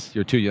remember this.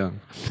 You're too young.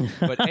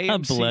 But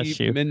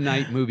AMC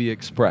Midnight Movie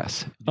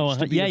Express.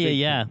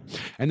 Yeah.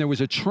 And there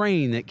was a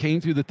train that came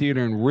through the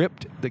theater and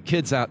ripped the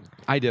kids out.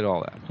 I did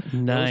all that.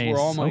 Nice. Those were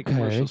all my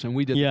commercials. And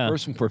we did the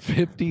first one for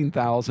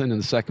 $15,000 and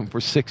the second for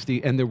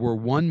 $60,000. And there were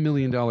 $1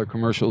 million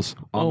commercials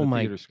on the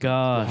theater screen.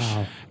 Gosh.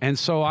 Wow. And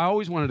so I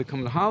always wanted to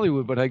come to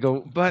Hollywood, but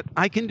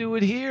I can do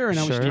it here. And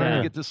I was trying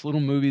to get this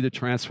little movie, The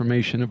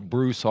Transformation of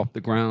Bruce, off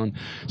the ground.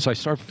 So I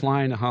started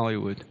flying to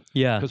Hollywood.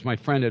 Yeah. Because my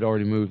friend had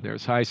already moved there.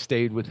 So I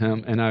stayed with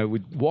him, and I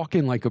would walk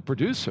in like a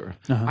producer.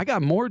 I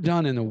got more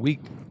done in a week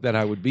that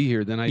I would be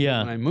here than I did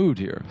when I moved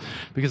here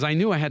because I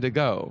knew I had to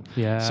go.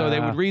 Yeah. So they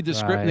would read the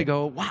script, and they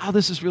go, wow,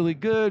 this is really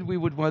good. We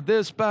would want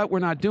this, but we're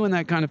not doing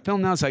that kind of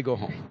film now, so I go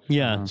home.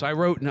 Yeah. So I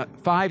wrote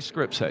 5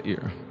 scripts that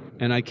year.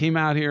 And I came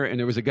out here, and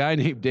there was a guy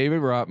named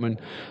David Rotman.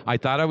 I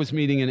thought I was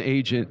meeting an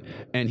agent,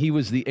 and he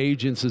was the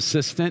agent's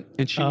assistant,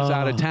 and she was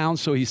out of town,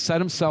 so he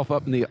set himself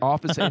up in the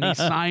office, and he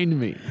signed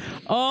me.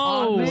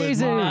 Oh,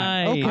 amazing.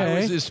 nice. I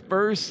was his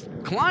first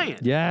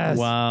client. Yes.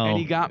 Wow. And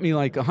he got me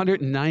like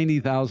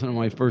 $190,000 on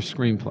my first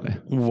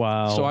screenplay.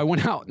 Wow. So I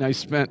went out and I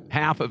spent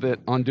half of it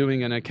on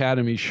doing an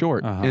Academy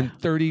short in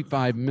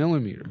 35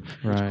 millimeter.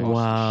 Right.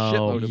 Wow.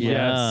 Shitload of money.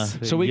 Yeah.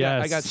 So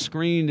I got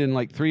screened in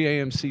like 3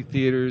 AMC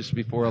theaters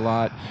before a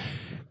lot,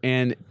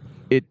 and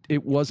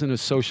it wasn't a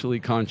socially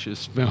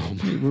conscious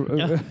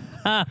film.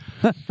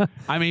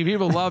 I mean,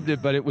 people loved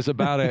it, but it was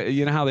about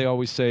you know how they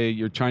always say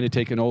you're trying to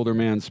take an older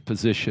man's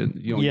position.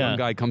 You know, a young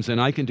guy comes in,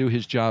 I can do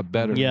his job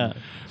better. Yeah.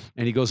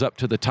 And he goes up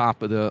to the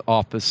top of the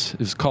office.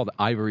 It's called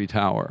Ivory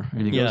Tower.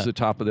 And he goes to the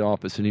top of the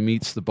office and he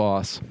meets the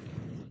boss.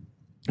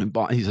 And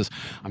he says,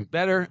 I'm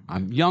better,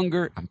 I'm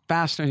younger, I'm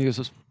faster. And he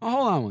goes, oh,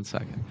 hold on one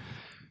second.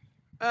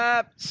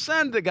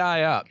 Send the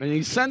guy up. And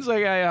he sends the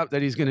guy up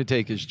that he's going to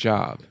take his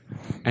job.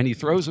 And he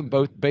throws him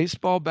both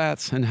baseball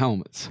bats and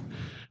helmets.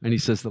 And he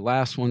says the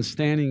last one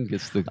standing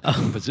gets the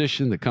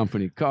position, the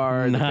company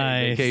car, the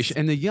vacation.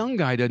 And the young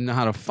guy doesn't know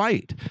how to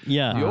fight.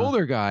 Yeah. The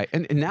older guy,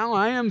 and now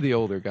I am the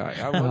older guy.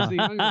 I was the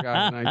younger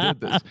guy when I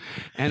did this.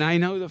 And I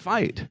know the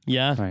fight.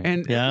 Yeah. Right.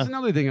 And there's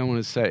another thing I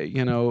want to say.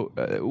 You know,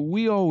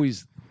 we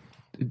always,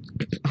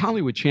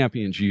 Hollywood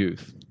champions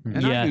youth.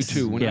 And I do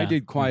too. When I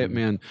did Quiet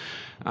Man,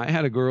 I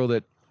had a girl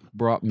that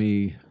brought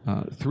me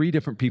 3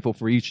 different people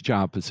for each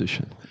job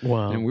position.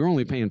 Wow. And we were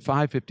only paying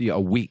 $550 a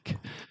week.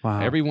 Wow.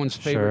 Everyone's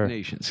favorite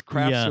nations.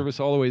 Craft service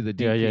all the way to the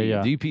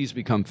DP. DP's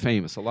become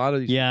famous. A lot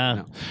of these people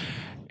now.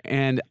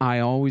 And I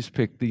always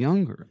picked the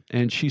younger.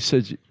 And she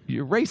said,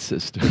 you're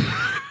racist.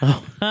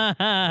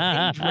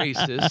 Age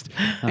racist.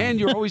 And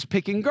you're always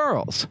picking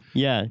girls.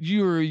 Yeah.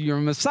 You're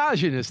a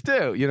misogynist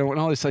too. You know,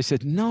 and all this. I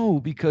said, no,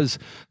 because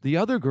the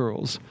other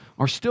girls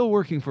are still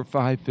working for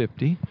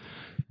 $550.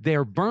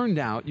 They're burned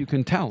out. You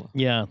can tell them.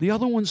 Yeah. The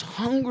other one's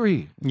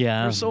hungry.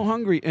 Yeah. They're so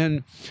hungry.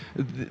 And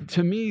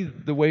to me,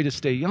 the way to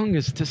stay young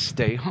is to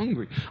stay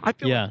hungry. I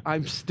feel like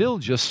I'm still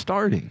just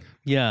starting.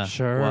 Yeah.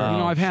 Sure. You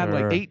know, I've had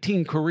like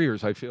 18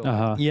 careers, I feel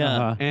like.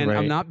 Yeah. And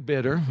I'm not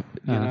bitter,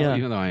 you know,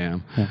 even though I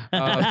am.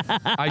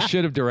 I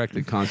should have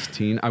directed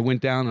Constantine. I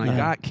went down and I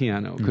got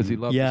Keanu because he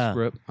loved the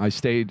script. I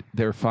stayed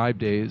there 5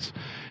 days.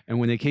 And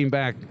when they came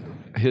back,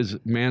 his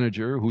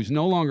manager, who's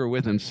no longer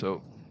with him,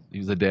 so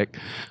he's a dick,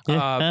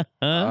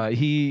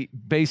 he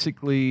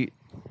basically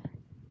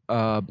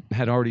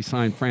had already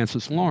signed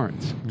Francis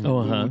Lawrence,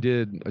 who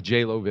did a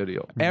J-Lo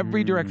video.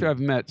 Every director I've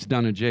met's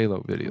done a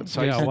J-Lo video.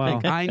 So I used to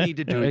think, I need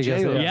to do a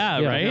J-Lo.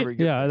 Right?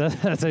 Yeah,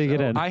 that's how you get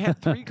in. I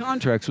had 3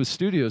 contracts with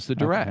studios to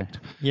direct.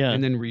 Yeah.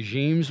 And then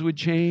regimes would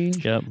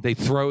change. Yep. They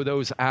throw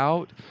those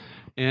out.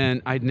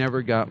 And I'd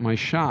never got my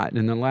shot.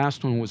 And the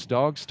last one was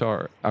Dog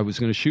Star. I was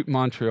going to shoot in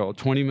Montreal, a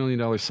 $20 million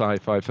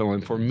sci-fi film.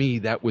 And for me,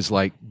 that was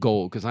like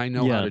gold because I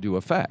know how to do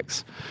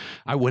effects.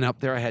 I went up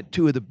there. I had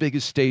 2 of the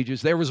biggest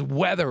stages. There was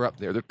weather up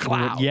there. The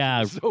clouds.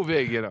 Yeah. So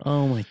big, you know.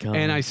 Oh, my God.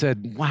 And I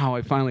said, wow,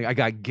 I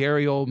got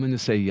Gary Oldman to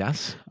say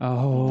yes.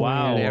 Oh,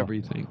 wow. And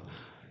everything.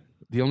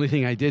 The only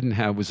thing I didn't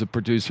have was a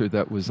producer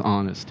that was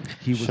honest.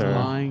 He was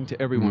lying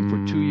to everyone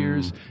for 2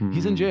 years.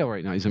 He's in jail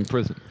right now. He's in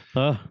prison.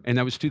 And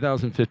that was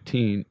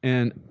 2015.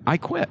 And I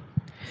quit.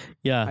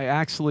 Yeah. I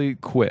actually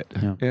quit.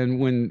 Yeah. And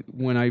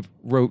when I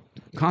wrote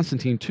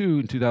Constantine 2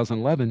 in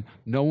 2011,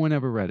 no one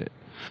ever read it.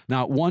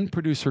 Not one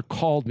producer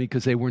called me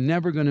because they were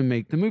never going to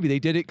make the movie. They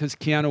did it because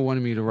Keanu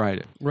wanted me to write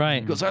it.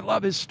 Right. He goes, I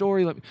love his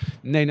story. And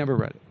they never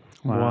read it.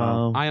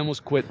 Wow. I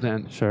almost quit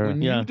then. Sure.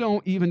 When you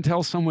don't even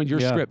tell someone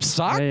your script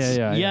sucks,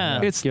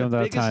 it's the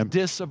biggest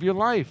diss of your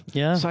life.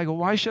 Yeah. So I go,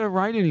 why should I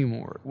write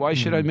anymore? Why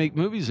should I make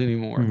movies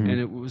anymore? And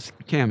it was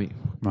Cammie.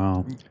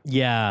 Wow.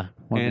 Yeah.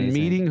 And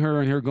meeting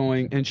her and her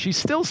going, and she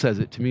still says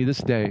it to me this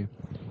day.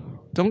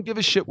 Don't give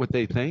a shit what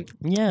they think.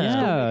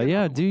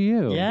 Yeah. Do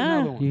you?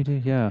 Yeah. You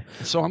do. Yeah.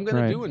 So I'm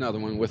going to do another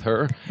one with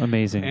her.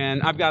 Amazing.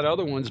 And I've got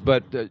other ones,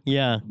 but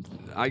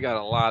I got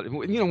a lot.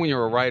 You know, when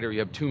you're a writer, you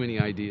have too many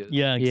ideas.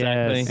 Yeah,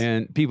 exactly. Yes.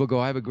 And people go,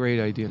 I have a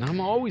great idea. And I'm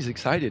always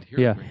excited.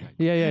 Yeah.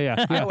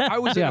 Yeah. I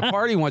was at a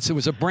party once. It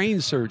was a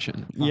brain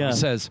surgeon. Who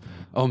says,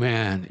 oh,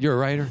 man, you're a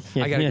writer?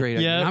 I got a great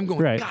idea. And I'm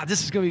going, God,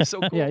 this is going to be so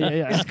cool.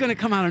 It's going to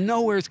come out of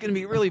nowhere. It's going to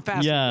be really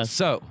fast. Yeah.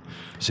 So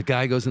a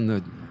guy goes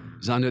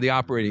he's under the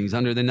operating. He's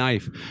under the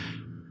knife.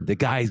 The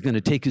guy's going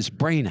to take his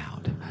brain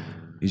out.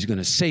 He's going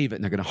to save it,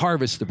 and they're going to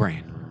harvest the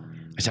brain.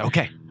 I said,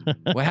 okay.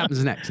 What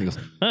happens next? He goes,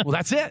 well,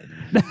 that's it.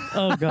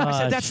 Oh, God. I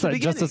said, that's the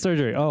beginning. Just the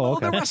surgery. Oh,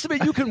 okay. The rest of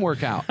it you can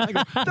work out. I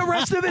go, the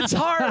rest of it's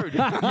hard.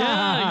 Yeah. The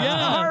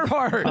hard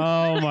part.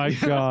 Oh, my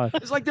God.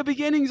 It's like the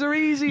beginnings are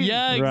easy.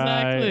 Yeah,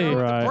 exactly.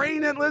 The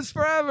brain that lives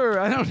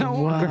forever. I don't know.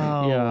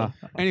 Wow. Yeah.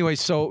 Anyway,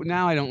 so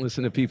now I don't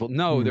listen to people.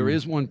 No, there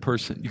is one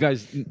person. You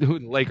guys who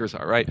the Lakers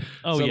are, right?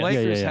 Oh, so yeah.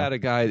 Lakers had a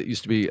guy that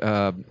used to be,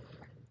 God,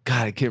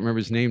 I can't remember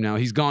his name now.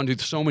 He's gone to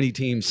so many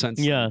teams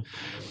since. Yeah.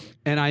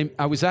 And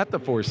I was at the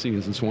Four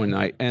Seasons one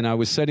night, and I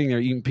was sitting there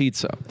eating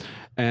pizza.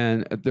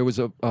 And there was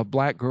a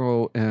black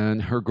girl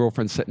and her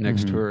girlfriend sitting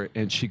next to her,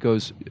 and she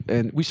goes,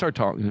 and we started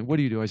talking. What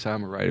do you do? I said,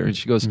 I'm a writer. And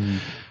she goes,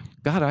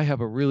 God, I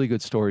have a really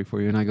good story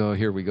for you. And I go,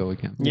 here we go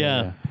again.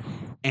 Yeah.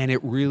 And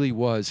it really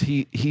was.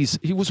 He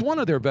was one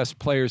of their best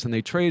players, and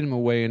they traded him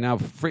away, and now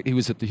he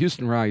was at the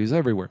Houston Rockets. He was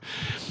everywhere.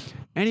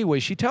 Anyway,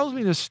 she tells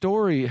me this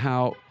story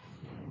how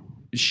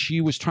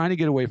she was trying to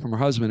get away from her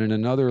husband in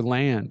another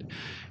land,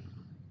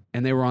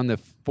 and they were on the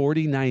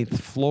 49th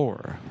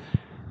floor,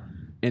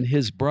 and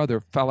his brother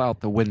fell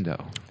out the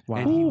window. Wow.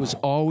 And he was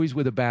always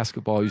with a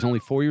basketball. He was only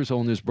 4 years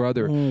old, and his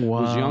brother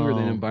was younger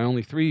than him by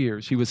only 3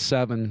 years. He was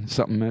 7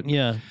 something.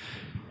 Yeah.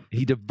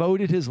 He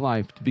devoted his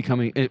life to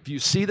becoming. If you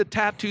see the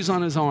tattoos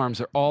on his arms,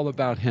 they're all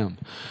about him.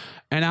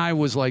 And I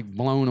was like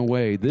blown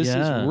away. This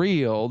is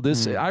real.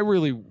 I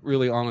really,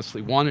 really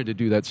honestly wanted to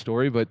do that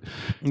story, but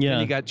then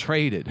he got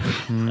traded.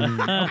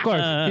 Of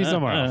course. He's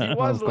somewhere else. He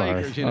was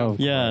Lakers, you know.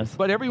 Yeah.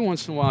 But every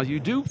once in a while,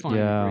 you do find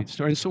a great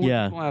story. And so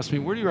when people ask me,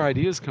 where do your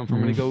ideas come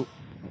from? And I go,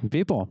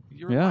 people.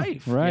 Your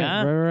life.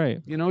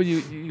 Right. You know,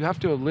 you have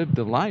to have lived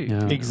the life.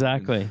 Yeah.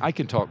 Exactly. I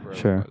can talk forever.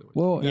 Sure.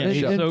 Well,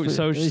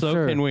 so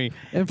can we.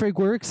 And Frank,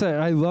 we're excited.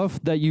 I love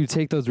that you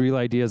take those real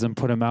ideas and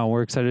put them out.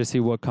 We're excited to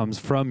see what comes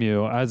from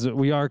you as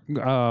we are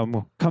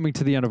coming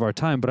to the end of our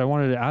time. But I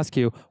wanted to ask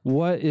you,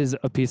 what is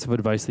a piece of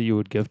advice that you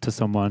would give to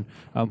someone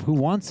who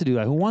wants to do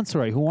that, who wants to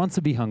write, who wants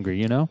to be hungry,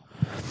 you know?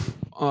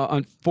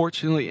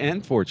 Unfortunately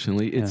and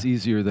fortunately, it's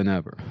easier than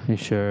ever.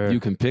 Sure. You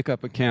can pick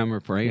up a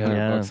camera for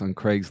 $800 on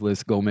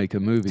Craigslist, go make a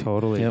movie.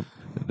 Totally. Yep.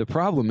 The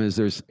problem is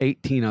there's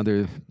 18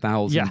 other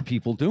thousand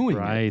people doing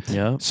it.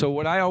 Yeah. So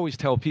what I always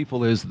tell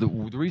people is the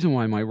reason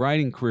why my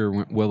writing career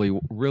went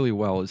really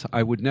well is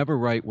I would never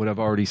write what I've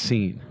already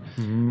seen.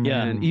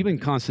 Yeah. And even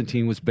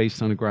Constantine was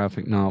based on a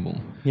graphic novel.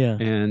 Yeah.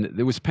 And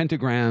there was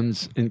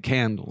pentagrams and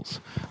candles.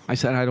 I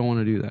said, I don't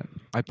want to do that.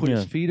 I put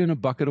his feet in a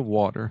bucket of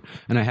water,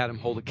 and I had him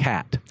hold a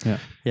cat. Yeah.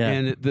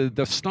 And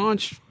the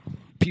staunch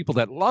people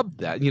that loved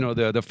that, you know,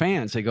 the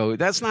fans, they go,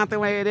 that's not the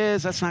way it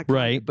is. That's not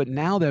right. But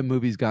now that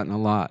movie's gotten a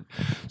lot.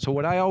 So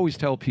what I always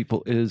tell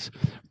people is,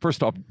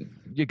 first off,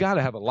 you got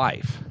to have a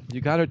life.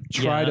 You got to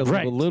try to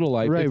live a little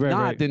life. If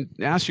not, then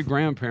ask your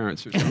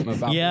grandparents or something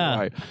about their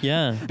life.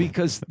 Yeah.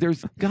 Because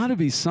there's got to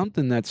be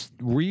something that's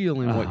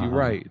real in what you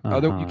write.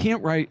 Although you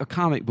can't write a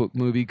comic book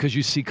movie because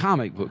you see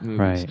comic book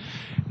movies.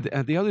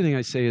 Right. The other thing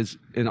I say is,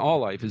 in all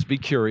life, is be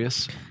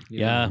curious.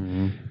 You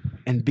know,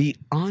 and be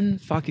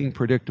unfucking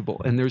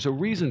predictable. And there's a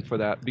reason for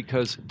that,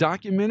 because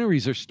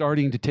documentaries are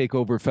starting to take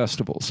over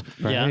festivals.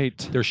 Right.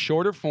 They're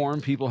shorter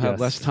form. People have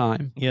less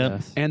time.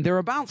 Yes. And they're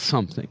about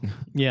something.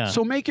 Yeah.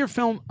 So make your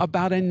film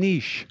about a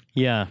niche.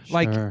 Yeah.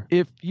 Like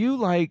if you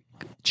like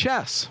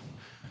chess,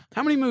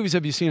 how many movies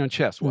have you seen on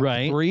chess? What,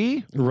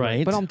 3?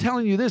 Right. But I'm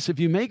telling you this, if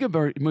you make a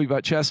movie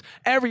about chess,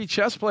 every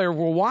chess player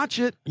will watch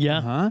it.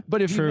 Yeah.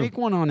 But if you make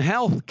one on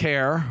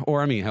healthcare,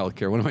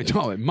 what am I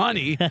talking?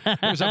 Money,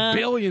 there's a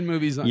billion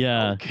movies on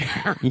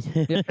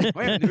healthcare.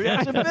 Wait, there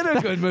hasn't been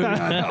a good movie on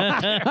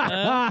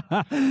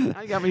healthcare.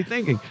 That got me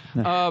thinking.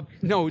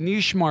 No,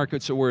 niche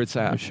markets are where it's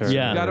at. Sure. So you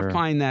got to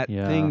find that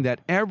thing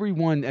that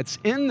everyone that's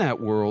in that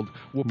world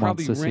will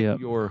probably rent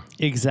your...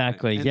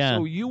 Exactly, and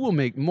so you will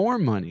make more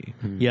money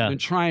than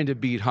trying to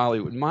beat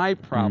Hollywood. My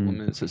problem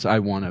is I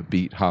want to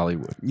beat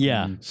Hollywood.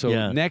 Yeah.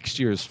 So next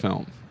year's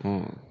film.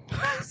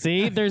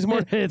 See, there's more.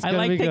 I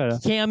like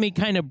that Cammie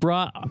kind of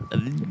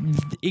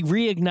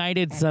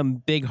reignited some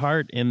big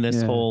heart in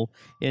this whole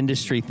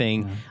industry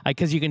thing,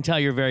 because you can tell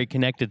you're very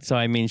connected. So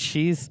I mean,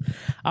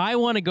 I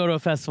want to go to a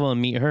festival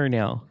and meet her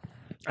now.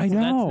 I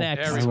know.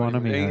 That's next. I want to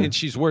meet her. And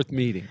she's worth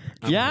meeting.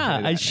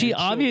 And she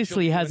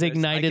obviously has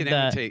ignited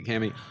that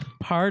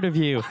part of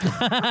you.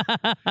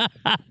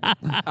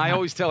 I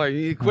always tell her,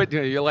 you quit.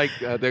 You're like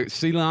the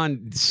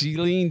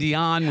Celine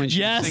Dion when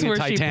she's singing where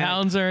Titanic. She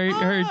pounds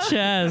her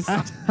chest.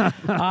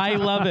 I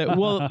love it.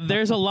 Well,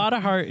 there's a lot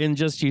of heart in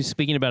just you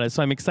speaking about it,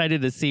 so I'm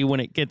excited to see when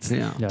it gets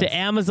to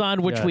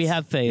Amazon, which we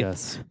have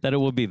faith that it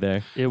will be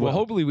there. Well,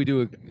 hopefully we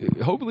do.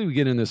 Hopefully we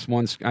get in this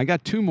one. I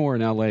got 2 more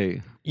in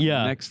LA.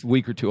 Yeah. Next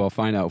week or 2, I'll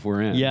find out if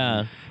we're in.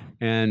 Yeah.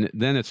 And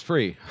then it's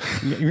free.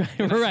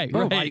 right.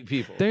 White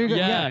people. There you go.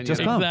 Yeah,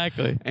 just come.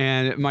 Exactly.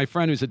 And my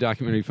friend who's a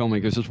documentary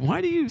filmmaker says,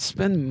 why do you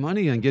spend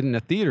money on getting a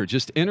theater?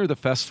 Just enter the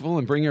festival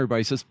and bring everybody.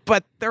 He says,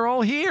 but they're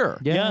all here.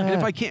 Yeah. And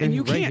if I can't, and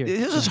you can't,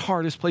 this is the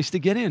hardest place to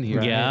get in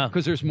here. Yeah.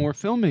 Because there's more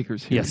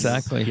filmmakers here.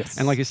 Exactly. Yes.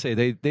 And like I say,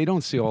 they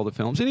don't see all the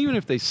films. And even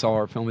if they saw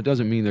our film, it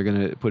doesn't mean they're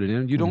going to put it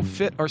in. You don't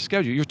fit our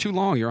schedule. You're too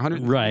long. You're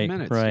 120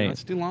 minutes. Right.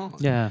 That's too long.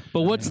 Yeah.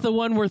 But what's the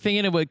one we're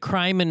thinking about?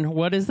 Crime and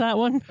what is that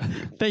one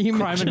that you Crime and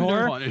mentioned?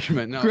 Horror? Punishment.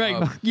 No,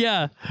 Greg,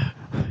 yeah.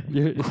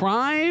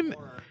 crime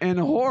and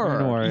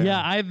horror.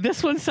 Yeah,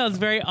 this one sounds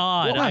very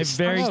odd. Well, I'm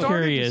very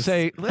curious. To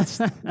say,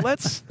 let's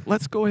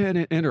go ahead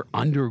and enter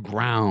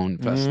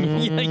underground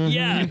festivals.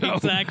 Yeah,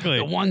 exactly.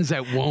 The ones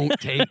that won't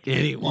take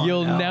anyone.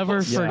 You'll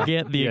never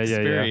forget the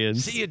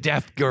experience. See a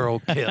deaf girl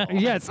kill.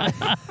 Yes.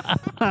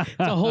 It's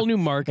a whole new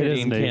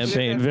marketing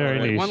campaign. Very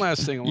niche. One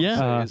last thing I want to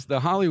say is the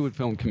Hollywood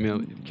film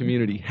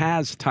community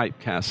has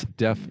typecast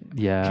deaf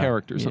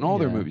characters in all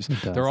their movies.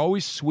 They're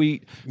always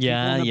sweet, people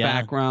in the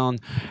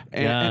background.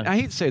 And I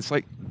hate to say it's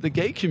like the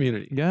gay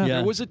community.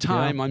 There was a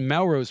time on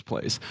Melrose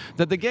Place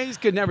that the gays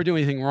could never do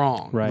anything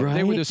wrong. Right.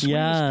 They were the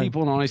sweetest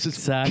people in all places.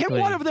 Exactly. Can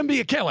one of them be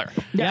a killer?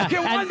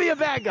 Can one be a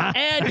bad guy?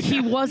 And he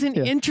wasn't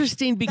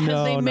interesting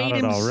because they made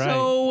him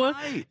so...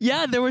 Right.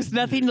 Yeah, there was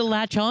nothing to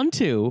latch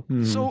onto.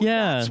 So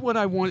that's what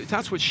I wanted.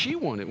 That's what she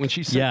wanted. When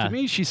she said to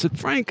me, she said,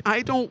 Frank,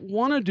 I don't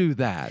want to do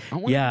that. I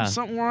want to do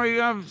something where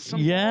you have some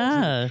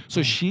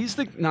So she's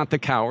not the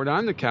coward.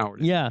 I'm the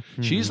coward. Yeah.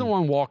 She's the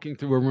one walking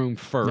through a room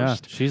first. Yeah,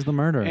 she's the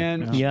murderer.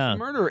 And she's the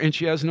murderer, and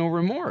she has no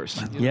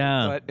remorse. You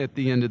know? But at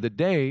the end of the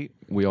day,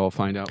 we all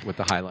find out what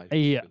the highlight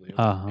is.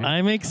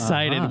 I'm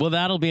excited. Well,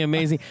 that'll be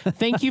amazing.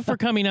 Thank you for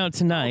coming out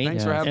tonight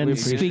thanks for having me. and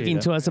speaking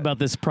to us about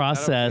this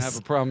process. I don't have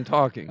a problem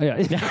talking.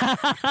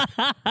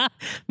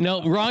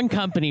 No, wrong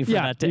company for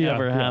that to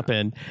ever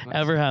happen.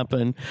 Ever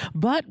happen.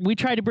 But we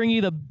try to bring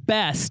you the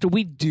best.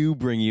 We do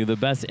bring you the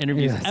best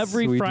interviews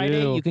every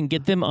Friday. You can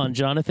get them on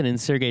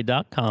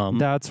jonathanandsergey.com.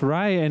 That's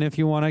right. And if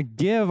you want to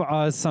give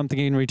us something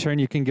in return,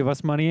 you can give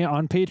us money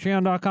on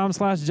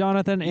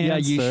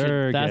patreon.com/jonathanandsergey. You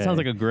should. That sounds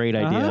like a great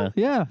idea.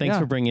 Yeah. Thanks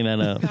for bringing that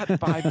up. Got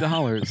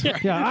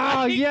 $5.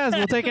 Oh, yes.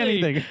 We'll take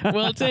anything.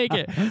 We'll take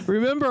it.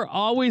 Remember,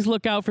 always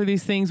look out for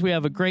these things. We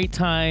have a great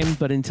time.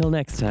 But until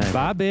next time.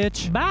 Bye,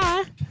 bitch.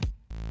 Bye.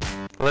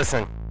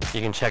 Listen, you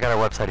can check out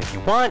our website if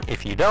you want.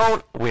 If you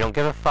don't, we don't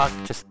give a fuck.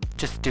 Just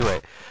do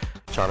it.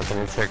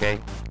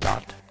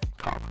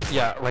 JonathanandSergey.com.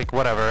 Yeah, like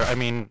whatever. I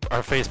mean,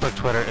 our Facebook,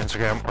 Twitter,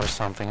 Instagram, or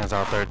something is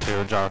out there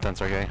too. Jonathan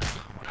Sergey.